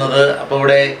ഹ്യൂമർ വന്നത്. അപ്പോൾ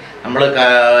ഇവിടെ നമ്മൾ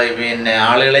പിന്നെ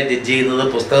ആളുകളെ ജഡ്ജ് ചെയ്യുന്നത്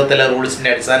പുസ്തകത്തിലെ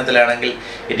റൂൾസിൻ്റെ അടിസ്ഥാനത്തിലാണെങ്കിൽ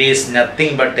it is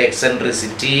nothing but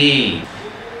eccentricity.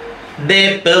 They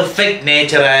perfect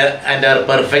nature and are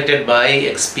perfected by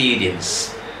experience.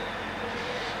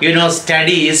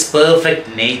 Study is perfect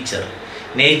nature.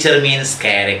 Nature means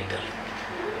character.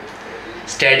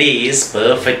 Study is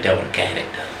perfect our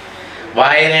character.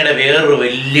 വായനയുടെ വേറൊരു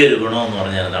വലിയൊരു ഗുണമെന്ന്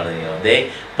പറഞ്ഞാൽ എന്താണ്? They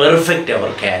perfect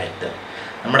our character.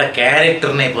 നമ്മുടെ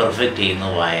ക്യാരക്ടറിനെ പെർഫെക്റ്റ്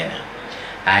ചെയ്യുന്നു വായന.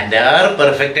 And R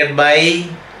perfected by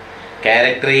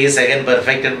character is again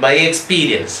perfected by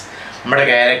experience. നമ്മുടെ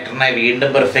ക്യാരക്ടറിനെ വീണ്ടും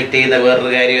പെർഫെക്റ്റ് ചെയ്ത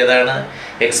വേറൊരു കാര്യം ഏതാണ്?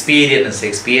 Experience.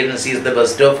 Experience is the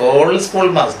best of all school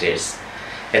masters.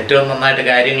 ഏറ്റവും നന്നായിട്ട്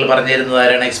കാര്യങ്ങൾ പറഞ്ഞു തരുന്നത്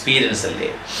ആരാണ്? എക്സ്പീരിയൻസ് അല്ലേ.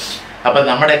 അപ്പം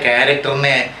നമ്മുടെ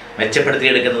ക്യാരക്ടറിനെ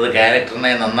മെച്ചപ്പെടുത്തിയെടുക്കുന്നത്,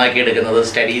 ക്യാരക്ടറിനെ നന്നാക്കിയെടുക്കുന്നത്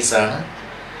സ്റ്റഡീസാണ്.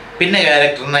 പിന്നെ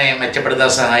ക്യാരക്ടറിനെ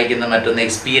മെച്ചപ്പെടുത്താൻ സഹായിക്കുന്ന മറ്റൊന്ന്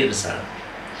എക്സ്പീരിയൻസ് ആണ്.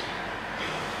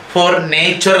 Four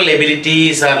natural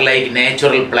abilities are like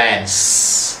natural plants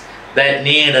that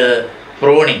need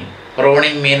pruning.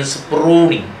 Pruning means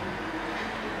pruning.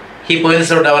 He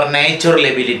points out our natural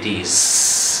abilities.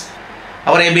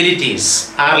 Our abilities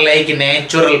are like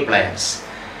natural plants.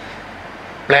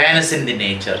 Plants in the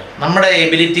nature. നമ്മുടെ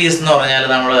എബിലിറ്റീസ് എന്ന് പറഞ്ഞാൽ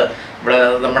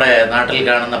നമ്മുടെ നാട്ടിൽ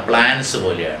കാണുന്ന plants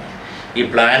പോലെയാണ്. ഈ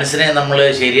പ്ലാന്റ്സിനെ നമ്മൾ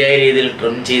ശരിയായ രീതിയിൽ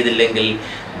ട്രിം ചെയ്തില്ലെങ്കിൽ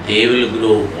they will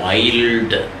grow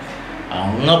wild.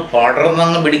 അങ്ങ്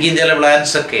പടർന്നങ്ങ് പിടിക്കും ചില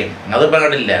പ്ലാന്റ്സ് ഒക്കെ. അത്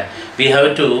പാടില്ല. We have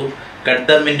to cut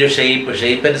them into shape.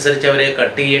 Shape അനുസരിച്ച് അവരെ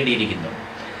കട്ട് ചെയ്യേണ്ടിയിരിക്കുന്നു.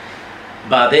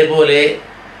 അപ്പം അതേപോലെ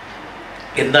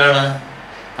എന്താണ്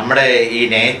നമ്മുടെ ഈ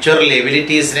നാച്ചുറൽ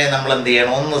എബിലിറ്റീസിനെ നമ്മൾ എന്ത്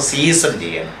ചെയ്യണം? ഒന്ന് സീസൺ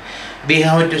ചെയ്യണം. We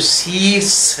have to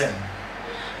season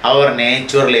our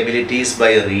natural abilities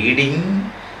by reading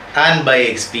and by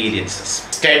experiences.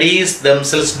 Studies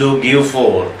themselves do give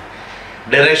fourth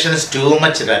directions too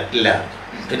much അല്ല.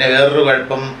 പിന്നെ വേറൊരു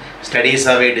കുഴപ്പം സ്റ്റഡീസ്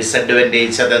ഹാവ് എ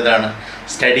ഡിസഡ്വാൻറ്റേജ്. അതെന്താണ്?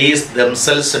 Studies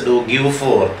themselves do give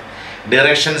fourth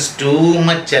directions too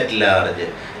much at large.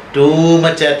 Too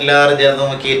much at large അത്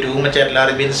നോക്കിയേ. Too much at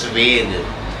large means vague.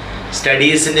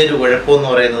 സ്റ്റഡീസിൻ്റെ ഒരു കുഴപ്പമെന്ന്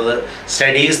പറയുന്നത്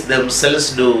studies themselves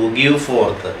do give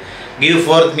fourth. Give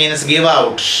fourth means give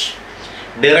out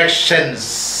directions,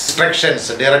 instructions,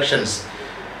 directions.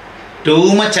 Too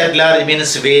much at large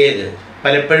means vague.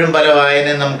 പലപ്പോഴും പല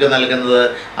വായനയും നമുക്ക് നൽകുന്നത്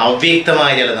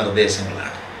അവ്യക്തമായ ചില നിർദ്ദേശങ്ങളാണ്.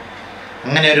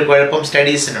 അങ്ങനെ ഒരു കുഴപ്പം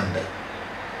സ്റ്റഡീസിനുണ്ട്.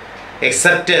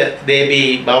 Except they B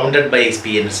bounded by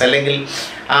experience. അല്ലെങ്കിൽ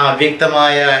ആ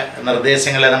അവ്യക്തമായ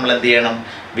നിർദ്ദേശങ്ങളെ നമ്മൾ എന്ത് ചെയ്യണം?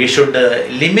 We should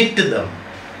limit dum.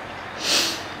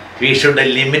 We should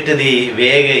limit the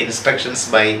vague instructions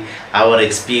by our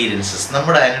experiences.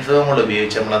 നമ്മുടെ അനുഭവങ്ങൾ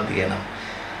ഉപയോഗിച്ച് നമ്മൾ എന്ത് ചെയ്യണം?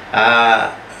 ആ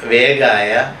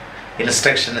വേഗായ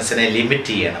ഇൻസ്ട്രക്ഷൻസിനെ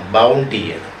ലിമിറ്റ് ചെയ്യണം, ബൗണ്ട്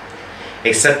ചെയ്യണം.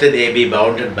 Except they B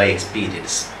bounded by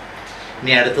experience.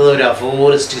 ഇനി അടുത്തത് ഒരു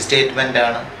അഫോറിസ്റ്റ് സ്റ്റേറ്റ്മെൻ്റ്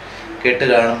ആണ്. കേട്ട്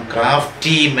കാണും.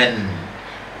 ക്രാഫ്റ്റി മെൻ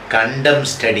കണ്ടം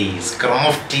സ്റ്റഡീസ്.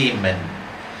 Crafty men.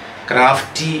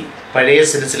 ക്രാഫ്റ്റി പഴയ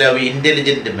സെൻസിലാവും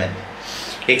ഇൻ്റലിജൻറ്റ് മെൻ.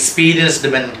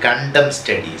 എക്സ്പീരിയൻസ്ഡ് മെൻ കണ്ടം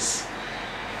സ്റ്റഡീസ്.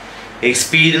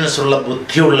 എക്സ്പീരിയൻസ് ഉള്ള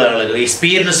ബുദ്ധിയുള്ള ആളുകൾ,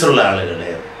 എക്സ്പീരിയൻസ് ഉള്ള ആളുകൾ,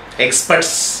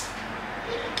 എക്സ്പെർട്സ്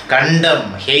കണ്ടം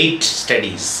ഹെയ്റ്റ്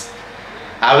സ്റ്റഡീസ്.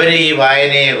 അവർ ഈ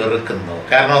വായനയെ വെറുക്കുന്നു.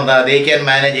 കാരണം എന്താ? They can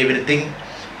manage everything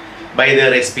by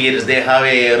their experience. They have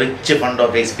a rich fund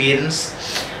of experience,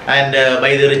 and by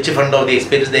the rich fund of the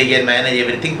experience they can manage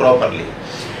everything properly.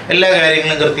 എല്ലാ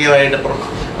കാര്യങ്ങളും കൃത്യമായിട്ട്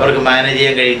അവർക്ക് മാനേജ്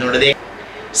ചെയ്യാൻ കഴിയുന്നുണ്ട്.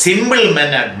 Simple men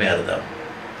admire dum.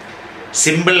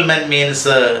 Simple men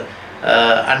means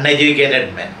uneducated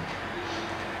men.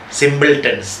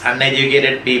 Simpletons,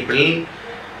 uneducated people,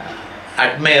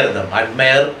 admire them.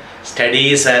 Admire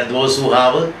studies and those who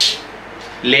have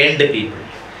learned people.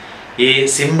 ഈ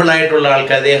സിമ്പിളായിട്ടുള്ള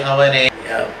ആൾക്കാർ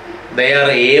they are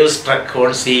eave സ്ട്രക്ക് on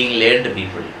seeing learned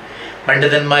people.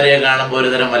 പണ്ഡിതന്മാരെ കാണുമ്പോൾ ഒരു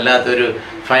തരം വല്ലാത്തൊരു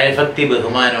ഭയഭക്തി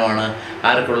ബഹുമാനമാണ്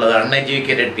ആർക്കുള്ളത്?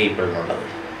 അൺഎഡ്യൂക്കേറ്റഡ് പീപ്പിളിനുള്ളത്.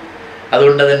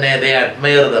 അതുകൊണ്ട് തന്നെ ദേ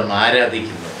അഡ്മയർ ദം,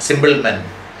 ആരാധിക്കുന്നു. Simple men.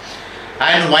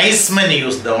 And vice men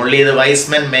use dum. Only the vice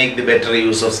men make the better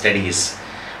use of studies.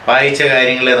 വായിച്ച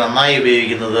കാര്യങ്ങളെ നന്നായി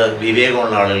ഉപയോഗിക്കുന്നത്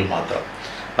വിവേകമുള്ള ആളുകൾ മാത്രം.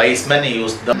 Vice men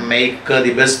use dum make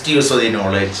the best use of the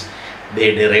knowledge they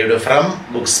derived from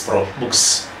books.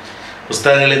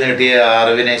 പുസ്തകങ്ങളിൽ നിന്ന് കിട്ടിയ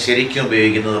അറിവിനെ ശരിക്കും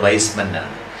ഉപയോഗിക്കുന്നത്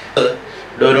വൈസ്മെന്നാണ്.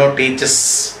 Do not teaches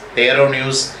their own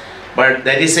use, but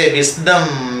there is a wisdom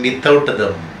without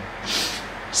them.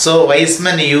 So wise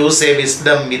men use a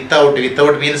wisdom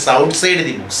without means outside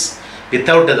the books,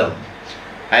 without them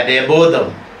and above them,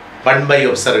 one by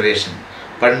observation.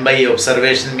 One by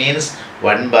observation means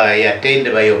one by attained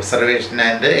by observation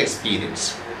and experience.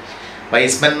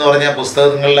 Wise men എന്ന് പറഞ്ഞാൽ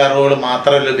പുസ്തകങ്ങളിലെ അറിവുകൾ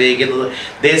മാത്രമല്ല ഉപയോഗിക്കുന്നത്.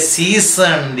 ദേ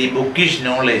season the Bookish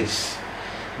knowledge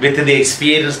with the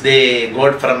experience they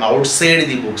got from outside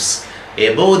the books,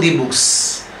 above the books.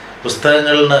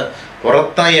 പുസ്തകങ്ങളിൽ നിന്ന്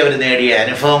പുറത്തായി അവർ നേടിയ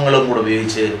അനുഭവങ്ങളും കൂടെ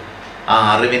ഉപയോഗിച്ച് ആ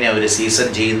അറിവിനെ അവർ സീസൺ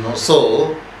ചെയ്യുന്നു. So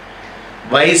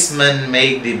wise men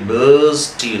make the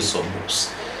best use of books.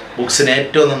 ബുക്സിനെ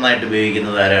ഏറ്റവും നന്നായിട്ട്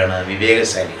ഉപയോഗിക്കുന്നത് ആരാണ്?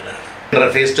 വിവേകശാലികളാണ്.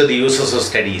 Refers to the uses of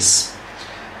studies.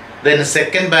 Then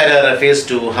second para refers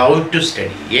to how to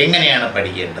study. എങ്ങനെയാണ്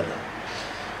പഠിക്കേണ്ടത്?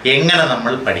 എങ്ങനെ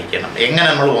നമ്മൾ പഠിക്കണം, എങ്ങനെ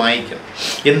നമ്മൾ വായിക്കണം,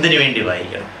 എന്തിനു വേണ്ടി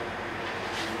വായിക്കണം.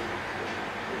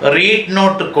 Read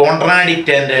not to contradict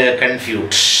and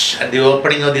confute. At the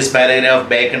opening of this paragraph,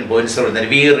 Bacon points out that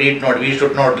we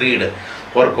should not read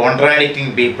for contradicting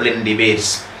people in debates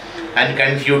and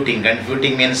confuting.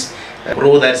 Confuting means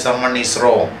prove that someone is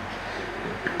wrong.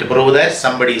 To prove that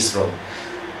somebody is wrong.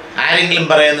 ആരെങ്കിലും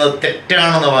പറയുന്നത്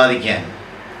തെറ്റാണെന്ന് വാദിക്കാൻ,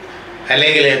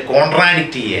 അല്ലെങ്കിൽ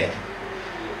contradict ചെയ്യാൻ,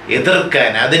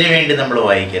 എതിർക്കാൻ, അതിനുവേണ്ടി നമ്മൾ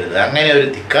വായിക്കരുത്. അങ്ങനെ ഒരു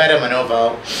ധിക്കാര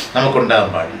മനോഭാവം നമുക്കുണ്ടാകാൻ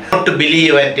പാടില്ല. Not to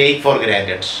believe and take four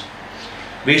granted.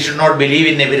 We should not believe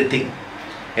in everything.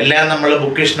 എല്ലാം നമ്മൾ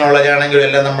ബുക്കിഷ് നോളജ് ആണെങ്കിലും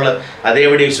എല്ലാം നമ്മൾ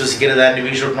അതേപടി വിശ്വസിക്കരുത്. And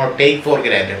we should not take four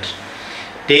granted.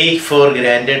 Take four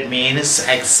granted means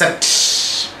accept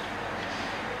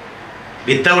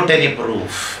without any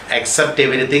proof. Accept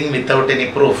everything without any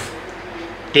proof.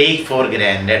 Take for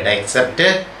granted. Accept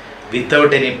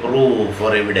without any proof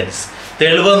or evidence.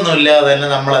 തെളിവൊന്നുമില്ലാതെ തന്നെ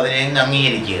നമ്മൾ അതിനെ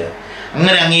അംഗീകരിക്കുക.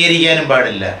 അങ്ങനെ അംഗീകരിക്കാനും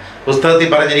പാടില്ല. പുസ്തകത്തിൽ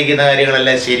പറഞ്ഞിരിക്കുന്ന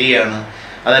കാര്യങ്ങളെല്ലാം ശരിയാണ്,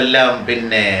 അതെല്ലാം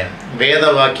പിന്നെ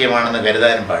വേദവാക്യമാണെന്ന്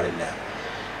കരുതാനും പാടില്ല.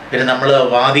 പിന്നെ നമ്മൾ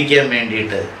വാദിക്കാൻ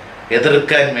വേണ്ടിയിട്ട്,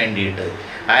 എതിർക്കാൻ വേണ്ടിയിട്ട്,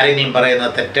 ആരെങ്കിലും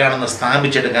പറയുന്നത് തെറ്റാണെന്ന്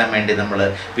സ്ഥാപിച്ചെടുക്കാൻ വേണ്ടി നമ്മൾ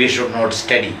we should not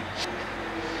study.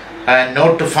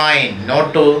 Not to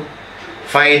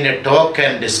find talk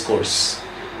and discourse.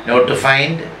 Not to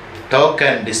find talk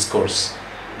and discourse.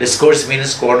 Discourse means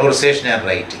conversation and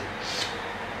writing.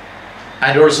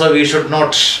 And also we should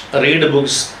not read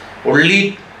books only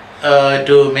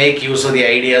to make use of the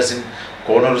ideas in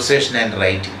conversation and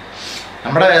writing.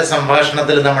 നമ്മുടെ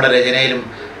സംഭാഷണത്തിലും നമ്മുടെ രചനയിലും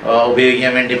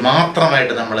ഉപയോഗിക്കാൻ വേണ്ടി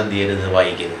മാത്രമായിട്ട് നമ്മൾ എന്ത് ചെയ്യരുത്,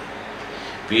 വായിക്കരുത്.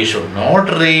 We should not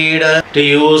read to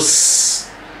use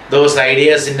those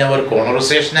ideas in our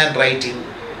conversation and writing,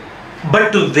 but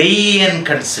to weigh and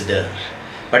consider.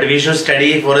 But we should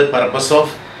study for the purpose of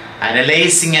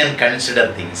analyzing and consider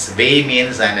things. Weigh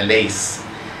means analyze,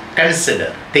 consider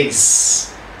things.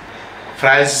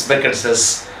 Francis Bacon says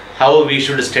how we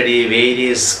should study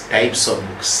various types of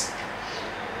books.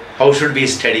 How should we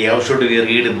study? How should we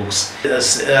read books?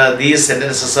 These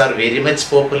sentences are very much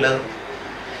popular.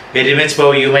 Very much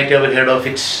popular. You might have heard of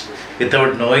it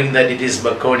without knowing that it is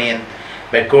Baconian.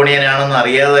 Baconian ആണെന്ന്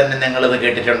അറിയാതെ തന്നെ നിങ്ങളത്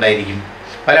കേട്ടിട്ടുണ്ടായിരിക്കും,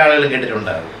 പല ആളുകളും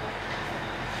കേട്ടിട്ടുണ്ടാകും.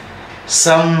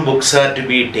 Some books are to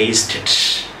be tasted,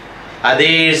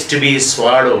 others to be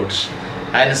swallowed,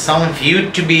 and some few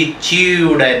to be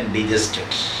chewed and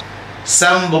digested.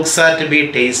 Some books are to be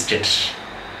tasted.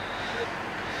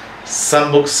 Some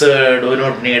books do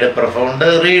not need a profound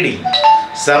reading.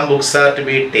 Some books are to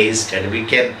be tasted. We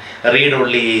can read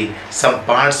only some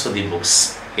parts of the books.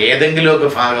 ഏതെങ്കിലുമൊക്കെ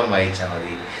ഭാഗം വായിച്ചാൽ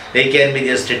മതി. They can be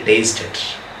just tasted.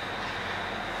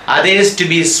 Others to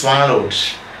be swallowed.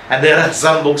 And there are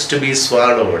some books to be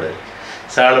swallowed.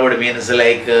 Swallowed means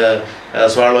like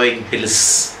swallowing pills.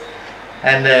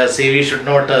 And see, we should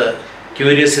not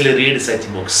curiously read such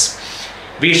books.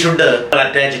 We should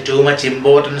attach too much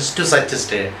importance to such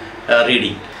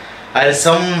reading. And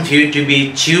some few to be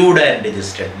chewed and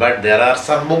digested. But there are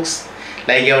some books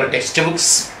like our textbooks.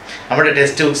 നമ്മുടെ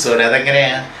text books പോലെ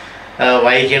അതെങ്ങനെയാണ്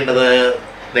വായിക്കേണ്ടത്?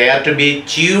 They are to B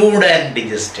ച്യൂഡ് and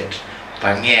ഡിജസ്റ്റഡ്.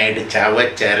 ഭംഗിയായിട്ട്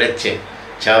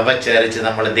ചവച്ചരച്ച്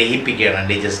നമ്മൾ ദഹിപ്പിക്കുകയാണ്.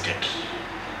 ഡിജസ്റ്റഡ്.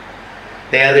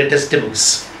 They are the text books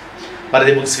or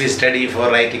the books we study for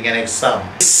writing an exam.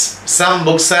 Some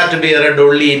books are to be read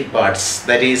only in parts.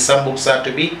 That is, some books are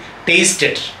to be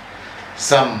tasted.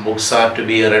 Some books are to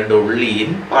be read only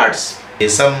in parts.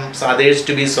 Some others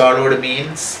to be swallowed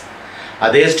means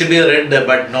others to be read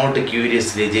but not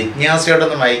curiously.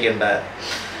 ജിജ്ഞാസയോടൊന്നും വായിക്കണ്ട.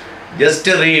 Just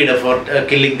read for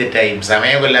killing the time.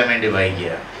 സമയം കൊല്ലാൻ വേണ്ടി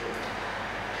വായിക്കുക.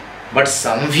 But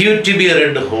some few to be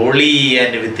read wholly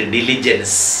and with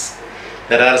diligence.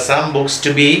 There are some books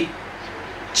to be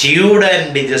chewed and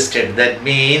digested. That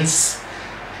means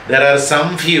there are some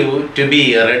few to be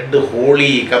read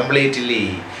wholly, completely,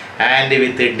 and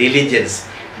with diligence.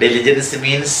 Diligence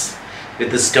means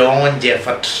with staunch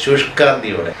effort,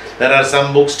 shushkandiyode. There are some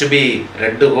books to be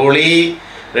read wholly,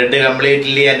 read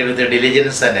completely, and with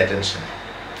diligence and attention.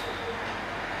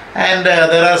 And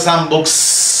there are some books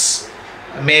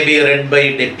may be read by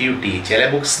deputy. ചില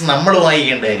books നമ്മൾ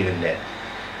വായിക്കേണ്ട കാര്യമില്ല.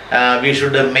 We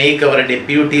should make our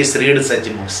deputies read such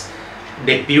books.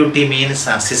 Deputy means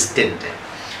assistant.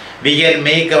 We can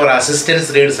make our assistants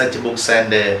read such books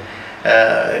and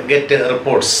get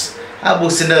reports. ആ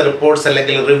ബുക്സിൻ്റെ reports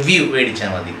അല്ലെങ്കിൽ review മേടിച്ചാൽ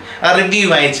മതി. ആ review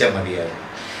വായിച്ചാൽ മതിയാകും.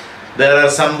 There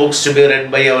are some books to be read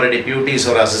by our deputies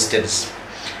or assistants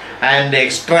and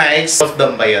extracts of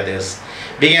them by others.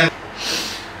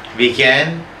 We can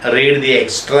read the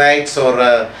extracts or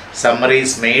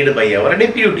summaries made by our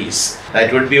deputies. That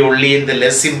would be only in the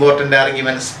less important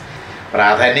arguments.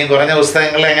 പ്രാധാന്യം കുറഞ്ഞ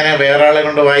പുസ്തകങ്ങൾ എങ്ങനെ വേറെ ആളെ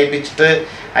കൊണ്ട് വായിപ്പിച്ചിട്ട്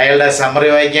അയാളുടെ summary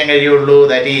വായിക്കാൻ കഴിയുള്ളൂ?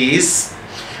 That is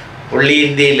only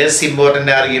in the less important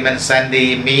arguments and the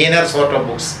meaner sort of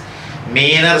books.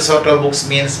 Meaner sort of books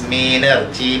means meaner,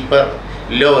 cheaper,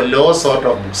 low sort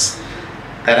of books.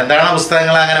 തരംതാണ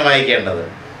പുസ്തകങ്ങൾ അങ്ങനെ വായിക്കേണ്ടത്.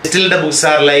 Distilled books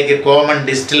are like common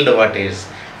distilled waters,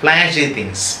 flashy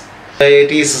things.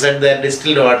 It is said that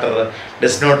distilled water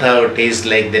does not have a taste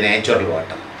like the natural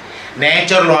water.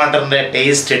 Natural waterൻ്റെ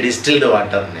taste distilled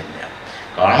വാട്ടറിനില്ല.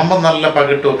 കാണുമ്പോൾ നല്ല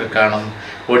പകിട്ടുമൊക്കെ കാണും,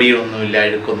 പൊടിയൊന്നുമില്ല,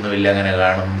 അഴുക്കൊന്നുമില്ല, അങ്ങനെ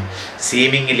കാണും.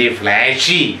 Seemingly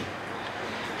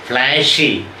flashy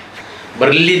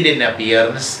brilliant in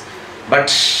appearance but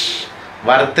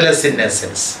worthless in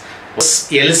essence.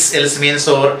 Else means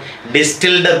or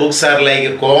distilled books are like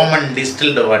common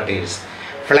distilled waters,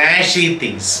 flashy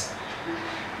things.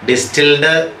 Distilled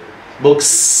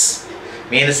books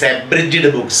means abridged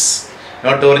books,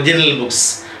 not original books,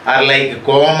 are like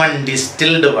common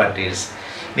distilled waters.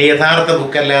 ഇനി യഥാർത്ഥ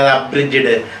ബുക്കല്ലാതെ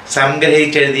അബ്രിഡ്ജഡ്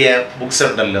സംഗ്രഹിച്ചെഴുതിയ books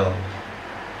ഉണ്ടല്ലോ,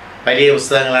 വലിയ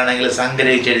പുസ്തകങ്ങളാണെങ്കിൽ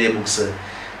സംഗ്രഹിച്ചെഴുതിയ books,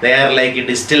 they are like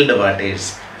distilled waters,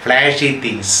 flashy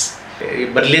things,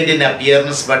 brilliant in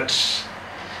appearance but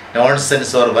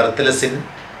nonsense or worthless in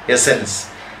essence.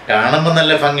 കാണുമ്പോൾ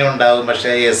നല്ല ഭംഗി ഉണ്ടാകും,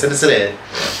 പക്ഷേ എസൻസിൽ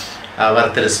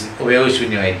വർത്തലസ്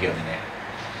ഉപയോഗശൂന്യമായിരിക്കും. അങ്ങനെ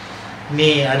ഇനി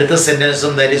അടുത്ത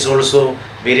സെൻറ്റൻസും that is also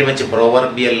very much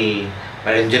പ്രൊവർബിയൽ,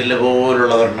 പഴഞ്ചൊല്ല്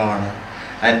പോലുള്ള ഒരെണ്ണമാണ്.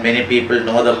 And many people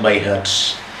know them by heart.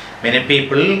 Many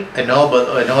people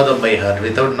know them by heart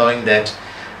without knowing that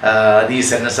these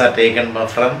sentences are taken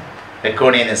from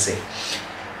Baconian essay.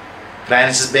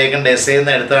 Francis ബേക്കൻ്റെ essay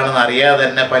എന്ന് എടുത്താണെന്ന് അറിയാതെ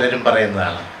തന്നെ പലരും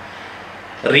പറയുന്നതാണ്.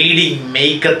 Reading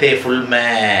മേക്കത്ത് A full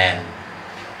man.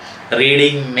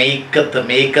 Reading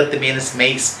മേക്കത്ത് means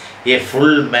makes A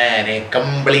full man, A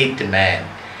complete man.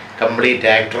 Complete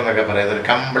actor എന്നൊക്കെ പറയുന്നത്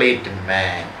complete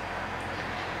man.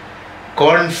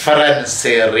 Conference,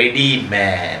 A ready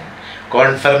man.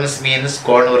 Conference means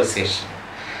conversation.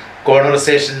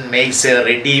 Conversation makes a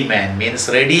ready man, means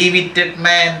ready-witted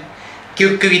man,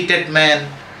 quick-witted man.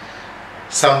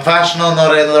 സംഭാഷണം എന്ന്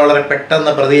പറയുന്നത് വളരെ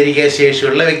പെട്ടെന്ന് പ്രതികരിക്കാൻ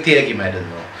ശേഷിയുള്ള വ്യക്തിയാക്കി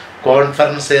മാറ്റുന്നു.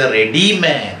 Conference A ready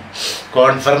man.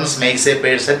 Conference makes A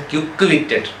person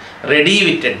quick-witted,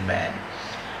 ready-witted man.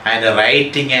 And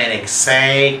writing an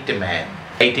exact man.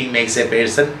 Writing makes A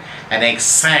person an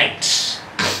exact,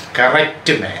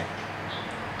 correct man.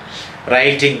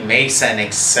 Writing makes an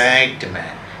exact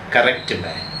man, correct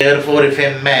man. Therefore, if a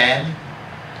man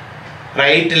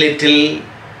write little,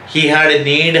 he had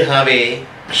need have a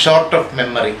short of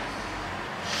memory.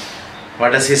 What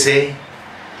does he say?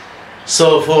 So,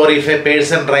 for if a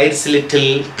person writes little,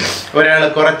 ഒരാൾ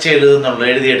കുറച്ച് എഴുതുന്നുള്ളൂ,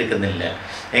 എഴുതിയെടുക്കുന്നില്ല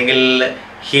എങ്കിൽ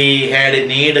he had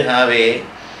need have a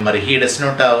memory. He does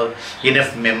not have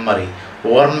enough memory.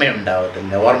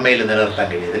 ഓർമ്മയുണ്ടാവത്തില്ല, ഓർമ്മയിൽ നിലനിർത്താൻ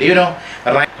കഴിയത്തില്ല. You know,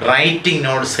 writing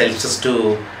notes helps us to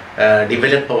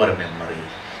develop our memory,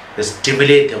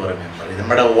 stimulate our memory.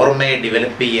 നമ്മുടെ ഓർമ്മയെ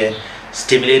develop ചെയ്യാൻ,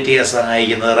 stimulate ചെയ്യാൻ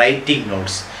സഹായിക്കുന്നത് റൈറ്റിംഗ്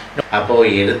നോട്ട്സ്. അപ്പോൾ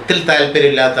എഴുത്തിൽ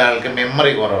താല്പര്യമില്ലാത്ത ആൾക്ക്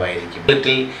മെമ്മറി കുറവായിരിക്കും.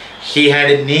 Little he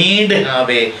had need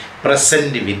have A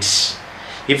present വിറ്റ്.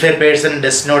 If A person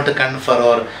does not confer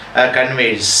or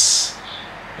converse,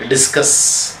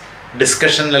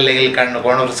 discussion അല്ലെങ്കിൽ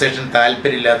കോൺവെർസേഷൻ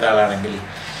താല്പര്യമില്ലാത്ത ആളാണെങ്കിൽ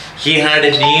he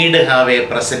had need have A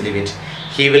present വിറ്റ്.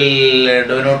 He will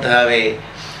do not have A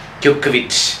quick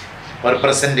വിറ്റ് or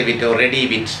present wit or ready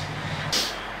wit.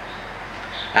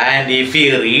 And if he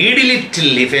read little,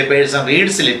 if a person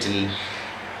reads little,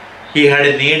 he had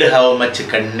need how much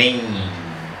cunning.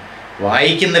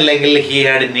 വായിക്കുന്നില്ലെങ്കിൽ he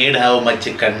had need how much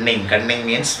cunning. Cunning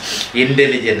means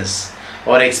intelligence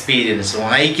or experience.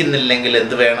 വായിക്കുന്നില്ലെങ്കിൽ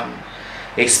എന്ത് വേണം?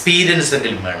 Experience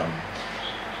എങ്കിലും വേണം.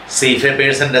 See, if a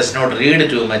person does not read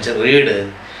too much,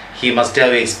 he must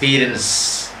have experience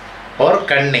or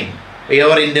cunning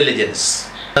or intelligence.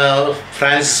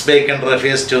 Francis Bacon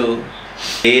refers to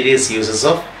various uses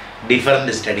of different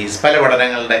studies. പല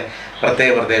പഠനങ്ങളുടെ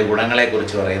പ്രത്യേക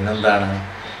ഗുണങ്ങളെക്കുറിച്ച് പറയുന്നത് എന്താണ്?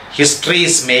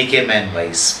 Histories make a man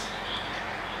vice.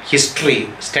 History,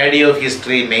 study of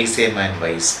history makes a man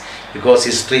vice because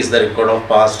history is the record of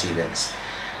past events.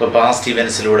 ഇപ്പോൾ past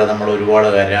ഇവൻറ്റ്സിലൂടെ നമ്മൾ ഒരുപാട്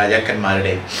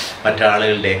രാജാക്കന്മാരുടെയും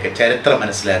മറ്റാളുകളുടെയൊക്കെ ചരിത്രം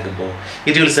മനസ്സിലാക്കുമ്പോൾ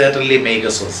it will certainly make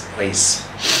us wise.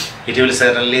 It will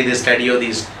certainly, the study of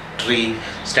the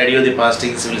study of the past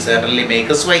things will certainly make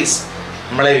us wise.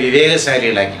 നമ്മളെ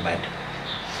വിവേകശാലികളാക്കി മാറ്റും.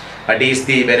 What is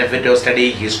the benefit of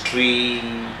studying history?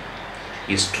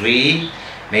 History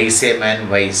makes a man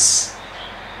wise.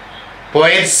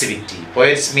 Poets witty.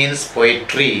 Poets means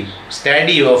poetry.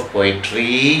 Study of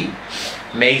poetry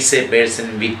makes a person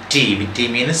witty. Witty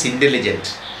means intelligent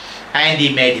and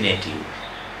imaginative.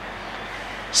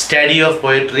 Study of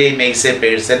poetry makes a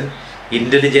person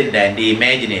intelligent and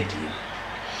imaginative.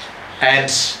 And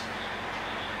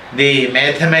the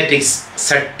mathematics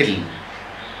subtle.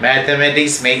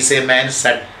 Mathematics makes a man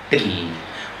subtle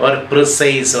or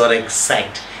precise or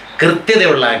exact.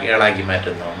 കൃത്യതയുള്ള ആളാക്കി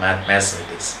മാറ്റുന്നു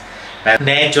mathematics.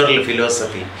 Natural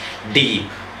philosophy, deep.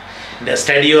 The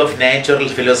study of natural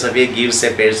philosophy gives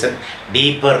a person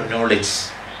deeper knowledge.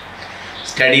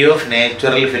 Study of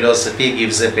natural philosophy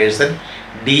gives a person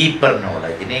deeper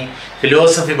knowledge. ഇനി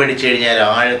philosophy പഠിച്ചു കഴിഞ്ഞാൽ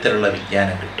ആഴത്തിലുള്ള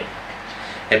വിജ്ഞാനം കിട്ടും.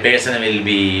 A person will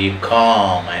be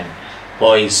calm and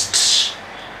poised.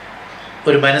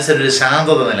 ഒരു മനസ്സിനൊരു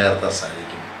ശാന്തത നിലനിർത്താൻ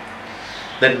സാധിക്കും.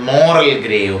 Then moral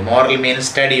grave. Moral means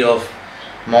study of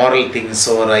moral things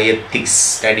or ethics.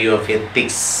 Study of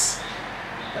ethics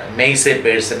makes a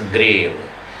person grave.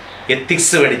 Ethics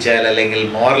പഠിച്ചാൽ അല്ലെങ്കിൽ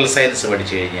moral science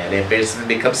പഠിച്ചു കഴിഞ്ഞാൽ a person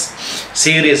becomes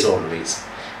serious always.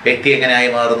 വ്യക്തി എങ്ങനെയായി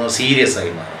മാറുന്നു? സീരിയസ്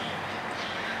ആയി മാറുന്നു.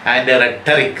 And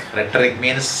rhetoric. Rhetoric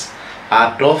means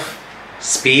art of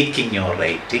speaking or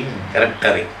writing.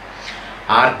 Rhetoric.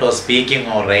 Art of speaking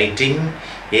or writing,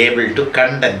 able to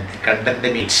content. Content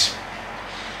means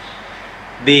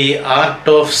the art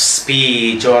of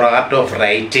speech or art of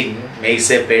writing makes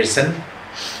a person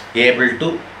able to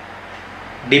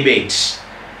debate,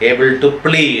 able to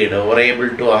plead or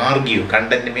able to argue.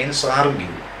 Content means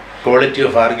argue. Quality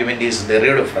of argument is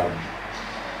derived from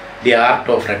the art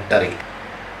of rhetoric.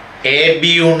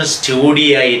 A.B.Eng.Litt.Sem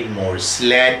studia in Morse.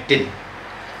 Latin.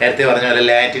 നേരത്തെ പറഞ്ഞ പോലെ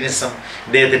ലാറ്റിനിസം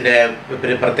ഇദ്ദേഹത്തിൻ്റെ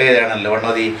ഒരു പ്രത്യേകതയാണല്ലോ. One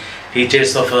of the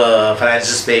features of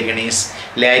Francis bacon is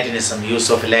ലാറ്റിനിസം, use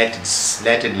of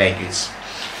Latin language.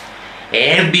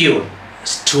 A.B.Eng.Litt.Sem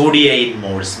studia in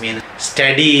Morse means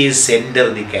studies enter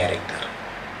the character.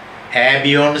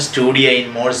 A.B.Eng.Litt.Sem studia in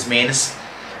Morse means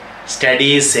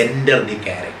studies enter the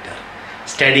character.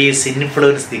 Studies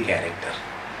influence the character.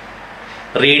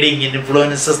 Reading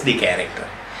influences the character.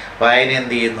 വായന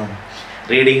എന്ത് ചെയ്യുന്നു?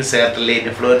 Reading certainly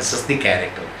influences the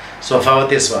character.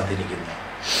 സ്വഭാവത്തെ സ്വാധീനിക്കുന്നു.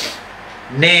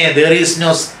 Nay, there is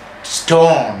no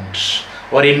stone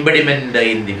or impediment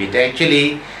in the wit. Actually,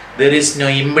 there is no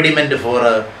impediment for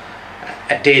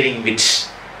attaining wit.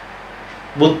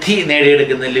 ബുദ്ധി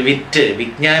നേടിയെടുക്കുന്നതിൽ, വിറ്റ്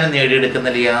വിജ്ഞാനം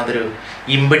നേടിയെടുക്കുന്നതിൽ യാതൊരു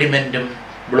ഇമ്പഡിമെൻറ്റും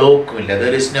ബ്ലോക്കുമില്ല.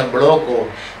 There is no block or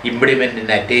impediment in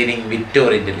attaining wit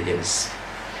or intelligence.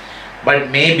 But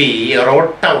maybe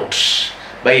wrought out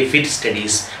by fit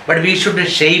studies. But we should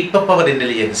shape up our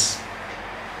intelligence.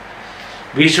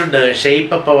 We should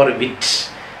shape up our wit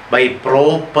by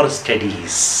proper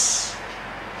studies.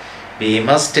 We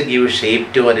must give shape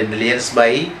to our intelligence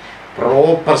by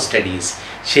proper studies.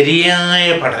 ശരിയായ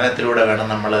പഠനത്തിലൂടെ വേണം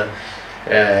നമ്മൾ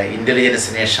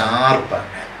ഇൻ്റലിജൻസിനെ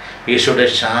ഷാർപ്പാക്കാൻ. We should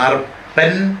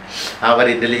sharpen our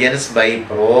intelligence by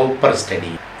proper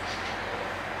study.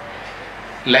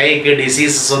 Like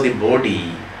diseases of the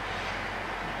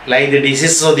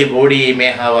body,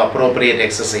 may have appropriate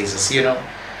exercises. You know,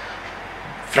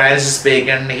 Francis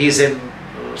Bacon, he is a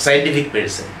scientific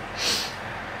person.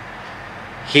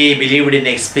 He believed in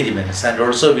experiments, and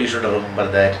also we should remember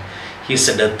that his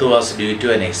death was due to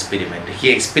an experiment. He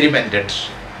experimented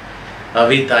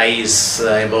with eyes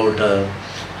about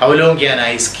how long can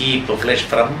eyes keep flesh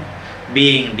from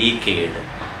being decayed.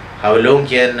 How long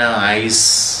can eyes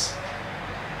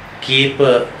keep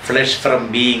flesh from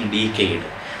being decayed?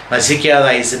 നശിക്കാതെ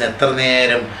ഐസിന് എത്ര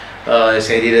നേരം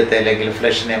ശരീരത്തെ അല്ലെങ്കിൽ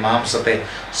ഫ്ലഷിനെ, മാംസത്തെ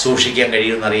സൂക്ഷിക്കാൻ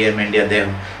കഴിയുമെന്ന് അറിയാൻ വേണ്ടി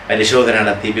അദ്ദേഹം പരിശോധന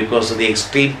നടത്തി. ബിക്കോസ് ഓഫ് ദി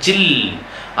എക്സ്ട്രീം ചിൽ,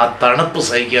 ആ തണുപ്പ്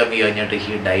സഹിക്കാൻ കഴിഞ്ഞിട്ട്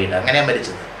ഹി ഡൈഡ്. അങ്ങനെയാണ്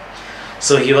മരിച്ചത്.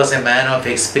 So he was a man of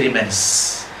experiments.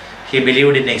 He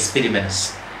believed in experiments.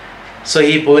 So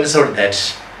he points out that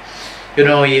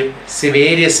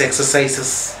various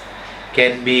exercises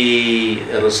can be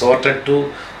resorted to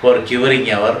for curing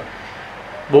our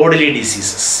bodily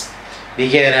diseases. We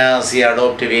can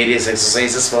adopt various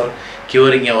exercises for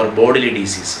curing our bodily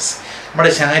diseases.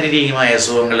 നമ്മുടെ ശാരീരികമായ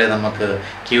അസുഖങ്ങളെ നമുക്ക്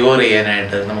cure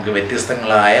ചെയ്യാനായിട്ട് നമുക്ക്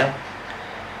വ്യത്യസ്തങ്ങളായ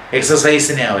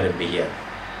എക്സസൈസിനെ അവലംബിക്കാം.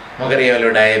 നമുക്കറിയാമല്ലോ,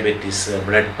 diabetes,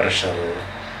 blood pressure,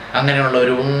 അങ്ങനെയുള്ള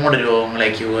ഒരുപാട് രോഗങ്ങളെ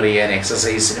ക്യൂർ ചെയ്യാൻ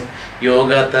എക്സസൈസിനും യോഗ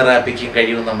തെറാപ്പിക്കും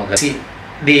കഴിയും നമുക്ക്.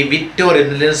 The wit or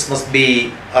intelligence must be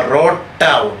wrought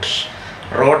out.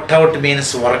 Wrought out means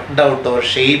worked out or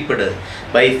shaped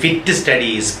by fit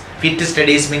studies. Fit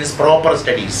studies means proper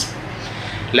studies.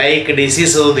 Like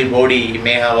diseases of the body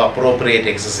may have appropriate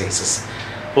exercises.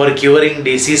 For curing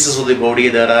diseases of the body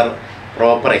there are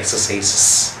proper exercises.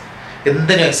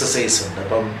 എന്തിനും exercise ഉണ്ട്.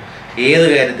 അപ്പം ഏത്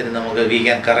കാര്യത്തിനും നമുക്ക് we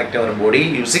can correct our body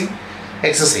using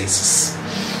exercises.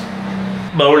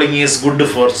 Bowling is good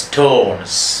for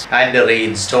stones and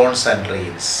rain. Stones and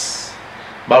rains.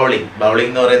 Bowling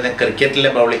എന്ന് പറയുന്നത് ക്രിക്കറ്റിലെ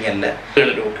bowling അല്ല,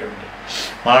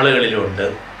 മാളുകളിലുണ്ട്.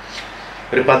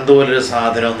 ഒരു പന്ത് പോലൊരു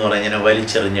സാധനം എന്ന് പറഞ്ഞാൽ ഇങ്ങനെ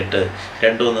വലിച്ചെറിഞ്ഞിട്ട്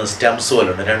 2-3 സ്റ്റംസ്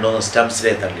പോലുണ്ട്, 2-3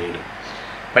 സ്റ്റംസിലെ തള്ളിയിടും.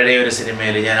 പഴയ ഒരു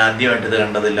സിനിമയിൽ ഞാൻ ആദ്യമായിട്ട് ഇത്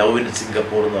കണ്ടത് ലവ് ഇൻ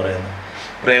സിംഗപ്പൂർ എന്ന് പറയുന്നത്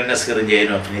പ്രേം നസീർ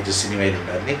ജയനും അഭിനയിച്ച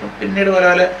സിനിമയിലുണ്ടായിരുന്നു. ഇപ്പം പിന്നീട് പല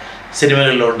പല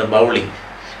സിനിമകളിലുണ്ട്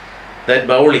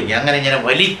ബൗളിങ് അങ്ങനെ ഇങ്ങനെ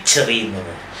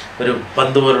വലിച്ചെറിയുന്നത്, ഒരു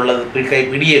പന്ത് പോലുള്ള കൈ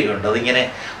പിടിയൊക്കെ ഉണ്ട്, അതിങ്ങനെ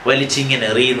വലിച്ചിങ്ങനെ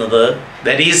എറിയുന്നത്.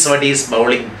 That is what is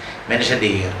bowling mention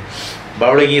ചെയ്യുക.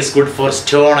 Bowling is good for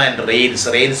stone and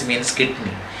Reigns means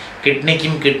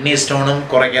കിഡ്നിക്കും kidney സ്റ്റോണും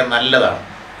കുറയ്ക്കാൻ നല്ലതാണ്.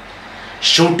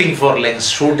 Shooting four lungs,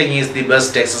 shooting is the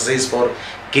best exercise four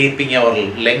keeping our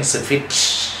lungs fit.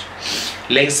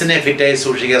 ലങ്സിനെ ഫിറ്റായി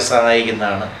സൂക്ഷിക്കാൻ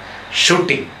സഹായിക്കുന്നതാണ്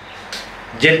shooting.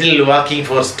 Gentle walking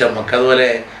four stomach, അതുപോലെ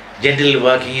gentle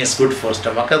walking is good for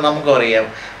stomach. അത് നമുക്കറിയാം,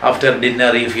 after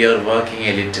dinner if you are walking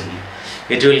A little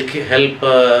it will help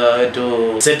to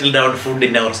settle down food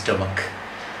in our stomach.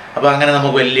 അപ്പോൾ അങ്ങനെ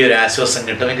നമുക്ക് വലിയൊരു ആശ്വാസം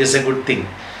കിട്ടും. It is A good thing.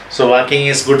 So walking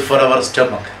is good for our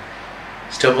stomach.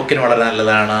 സ്റ്റൊമക്കിന് വളരെ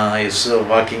നല്ലതാണ്.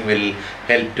 Walking will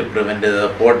help to prevent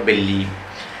pot belly.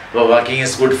 അപ്പോൾ walking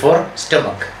is good for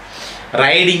stomach.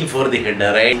 Riding for the head,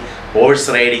 horse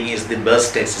riding is the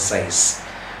best exercise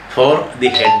for the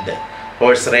head.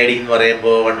 Horse riding എന്ന്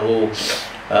പറയുമ്പോൾ one who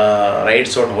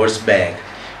rides on horse back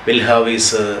will have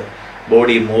his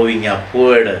body moving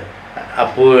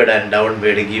upward and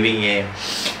downward, giving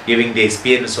the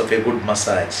experience of a good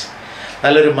massage.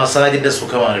 നല്ലൊരു മസാജിൻ്റെ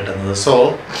സുഖമാണ് കിട്ടുന്നത്. So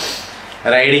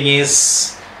riding is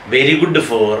very good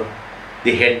for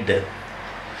the head.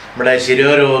 നമ്മുടെ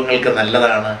ശിരോരോഗങ്ങൾക്ക്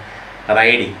നല്ലതാണ്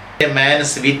riding. A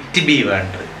man's വിറ്റ് B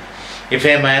wandering. If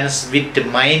A man's വിറ്റ്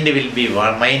mind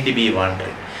B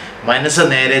wandering. മനസ്സ്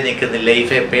നേരെ നിൽക്കുന്നില്ല.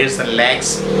 If A person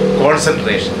lakhs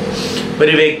concentration,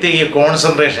 ഒരു വ്യക്തിക്ക്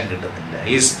കോൺസെൻട്രേഷൻ കിട്ടുന്നില്ല.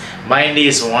 His mind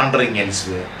is wandering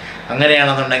elsewhere.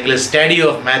 അങ്ങനെയാണെന്നുണ്ടെങ്കിൽ study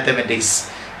of mathematics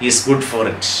is good for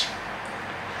it.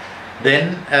 then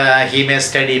he may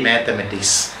study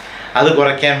mathematics. അത്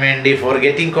കുറയ്ക്കാൻ വേണ്ടി for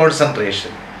getting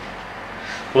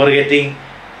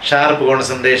sharp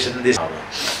concentration,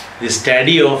 the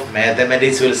study of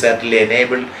mathematics will certainly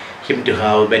enable him to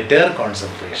have better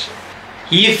concentration.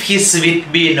 If his wit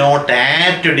be not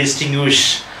apt to distinguish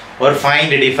or find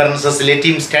differences, let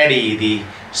him study the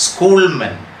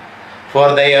schoolmen, for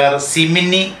they are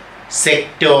simini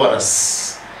sectorus.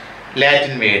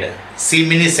 Latin word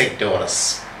simini sectorus.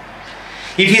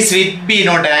 If his wit be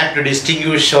not apt to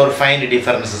distinguish or find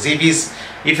differences,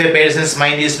 if a person's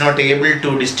mind is not able to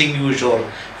distinguish or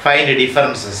find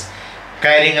differences,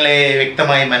 കാര്യങ്ങളെ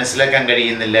വ്യക്തമായി മനസ്സിലാക്കാൻ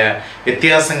കഴിയുന്നില്ല,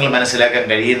 വ്യത്യാസങ്ങൾ മനസ്സിലാക്കാൻ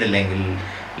കഴിയുന്നില്ലെങ്കിൽ,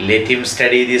 let him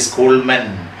study the schoolmen.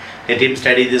 Let him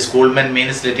study the schoolmen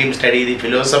means let him study the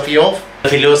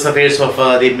philosophers of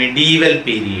the medieval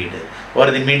period or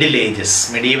the middle ages.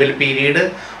 Medieval period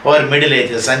or middle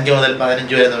ages, 5 മുതൽ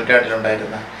 15 വരെ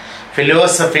നൂറ്റാണ്ടിലുണ്ടായിരുന്ന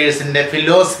ഫിലോസഫേഴ്സിൻ്റെ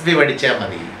philosophy പഠിച്ചാൽ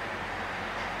മതി.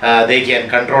 They can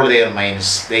control their minds.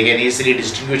 They can easily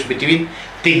distinguish between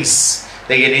things.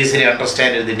 They can easily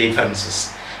understand the differences.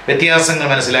 വ്യത്യാസങ്ങൾ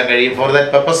മനസ്സിലാക്കാൻ കഴിയും. For that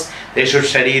purpose, they should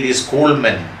study the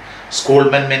schoolmen.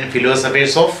 Schoolmen mean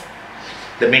philosophers of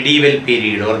the medieval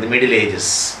period or the middle ages.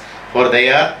 For they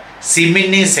are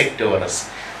simini sectorus.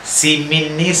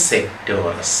 Simini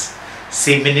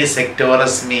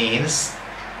sectorus means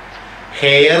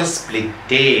hair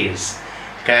splitters.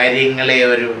 കാര്യങ്ങളെ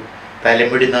ഒരു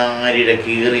തലമുടി നാരിയുടെ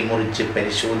കീറി മുറിച്ച്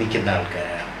പരിശോധിക്കുന്ന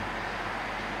ആൾക്കാരാണ്.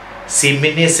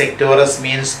 സിമിനി സെക്ടോറസ്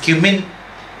മീൻസ് ക്യുമിൻ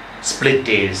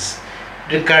സ്പ്ലിറ്റേഴ്സ്.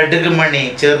 ഒരു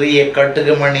ചെറിയ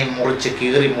കടുക് മണി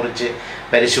കീറി മുറിച്ച്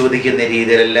പരിശോധിക്കുന്ന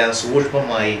രീതിയിലെല്ലാം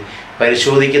സൂക്ഷ്മമായി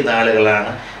പരിശോധിക്കുന്ന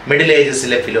ആളുകളാണ് മിഡിൽ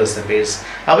ഏജസിലെ ഫിലോസഫേഴ്സ്.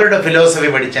 അവരുടെ ഫിലോസഫി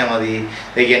പഠിച്ചാൽ മതി.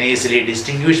 They can easily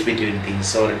distinguish between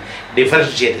things or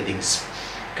differentiate things.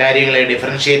 കാര്യങ്ങളെ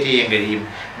ഡിഫറൻഷിയേറ്റ് ചെയ്യാൻ കഴിയും,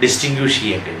 ഡിസ്റ്റിങ്വിഷ്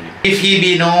ചെയ്യാൻ കഴിയും. If he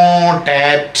B not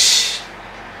apt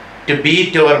to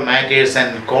beat over matters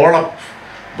and call up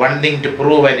one thing to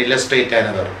prove and illustrate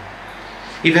another.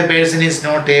 If a person is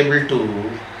not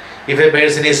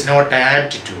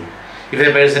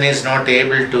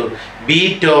able to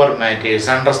beat over matters,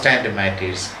 understand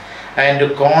matters, and to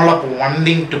call up one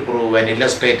thing to prove and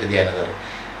illustrate the another.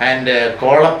 And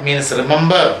call up means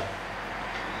remember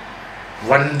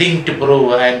one thing to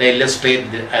prove and illustrate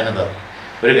the another.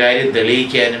 ഒരു കാര്യം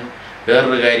തെളിയിക്കാനും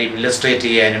വേറൊരു കാര്യം illustrate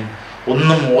ചെയ്യാനും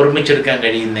ഒന്നും ഓർമ്മിച്ചെടുക്കാൻ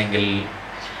കഴിയുന്നെങ്കിൽ,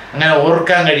 അങ്ങനെ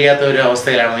ഓർക്കാൻ കഴിയാത്ത ഒരു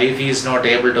അവസ്ഥയിലാണ്. If he is not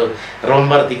able to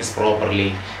remember things properly,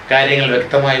 കാര്യങ്ങൾ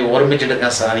വ്യക്തമായി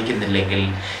ഓർമ്മിച്ചെടുക്കാൻ സാധിക്കുന്നില്ലെങ്കിൽ,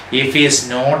 if he is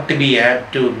not be apt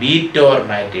to beat over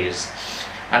matters,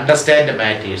 understand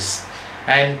matters,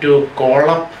 and to call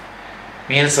up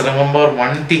means remember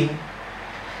one thing,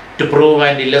 to prove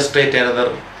and illustrate another,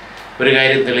 ഒരു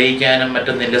കാര്യം തെളിയിക്കാനും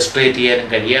മറ്റൊന്ന് illustrate ചെയ്യാനും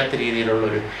കഴിയാത്ത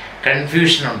രീതിയിലുള്ളൊരു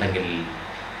confusion ഉണ്ടെങ്കിൽ,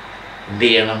 എന്ത്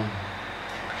ചെയ്യണം?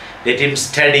 Let him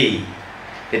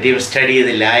study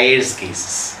the liars'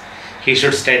 cases. He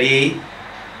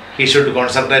should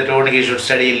concentrate on, he should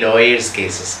study lawyers'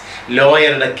 cases.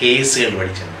 ലോയറുടെ കേസുകൾ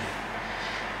പഠിച്ചാൽ മതി.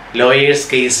 ലോയേഴ്സ്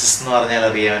കേസസ് എന്ന് പറഞ്ഞാൽ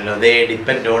അറിയാമല്ലോ, ദേ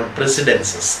ഡിപ്പെൻഡ് ഓൺ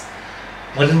പ്രസിഡൻസസ്.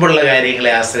 മുൻപുള്ള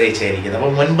കാര്യങ്ങളെ ആശ്രയിച്ചായിരിക്കും.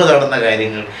 അപ്പോൾ മുൻപ് നടന്ന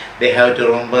കാര്യങ്ങൾ, they have to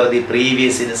remember the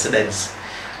previous incidents.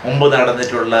 മുമ്പ്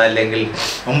നടന്നിട്ടുള്ള അല്ലെങ്കിൽ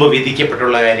മുമ്പ്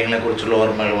വിധിക്കപ്പെട്ടുള്ള കാര്യങ്ങളെക്കുറിച്ചുള്ള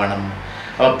ഓർമ്മകൾ വേണം.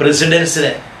 അപ്പോൾ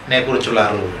പ്രസിഡൻസിനെ കുറിച്ചുള്ള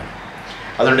അറിവ് വേണം.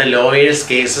 അതുകൊണ്ട് lawyers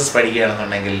cases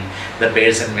പഠിക്കുകയാണെന്നുണ്ടെങ്കിൽ the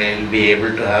person will be able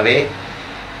to have A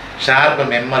sharp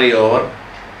memory over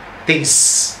things.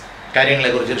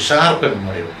 കാര്യങ്ങളെക്കുറിച്ചൊരു sharp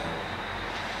memory ഉണ്ടാവും.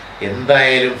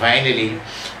 എന്തായാലും finally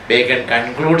bacon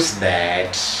concludes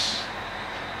that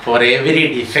for every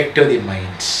defect of the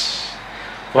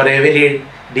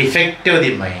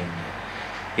mind,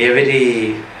 every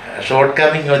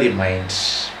shortcoming of the mind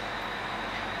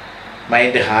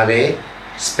have a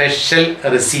special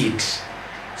receipt.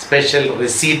 Special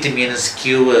receipt means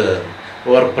cure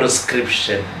or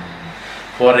prescription.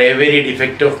 For every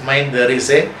defect of mind there is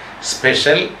a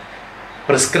special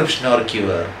prescription or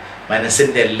cure.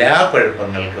 മനസ്സിൻ്റെ എല്ലാ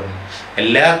കുഴപ്പങ്ങൾക്കും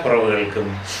എല്ലാ കുറവുകൾക്കും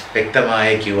വ്യക്തമായ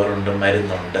ക്യൂറുണ്ട്,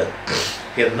 മരുന്നുണ്ട്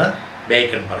എന്ന്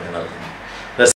bacon പറഞ്ഞു നൽകുന്നു.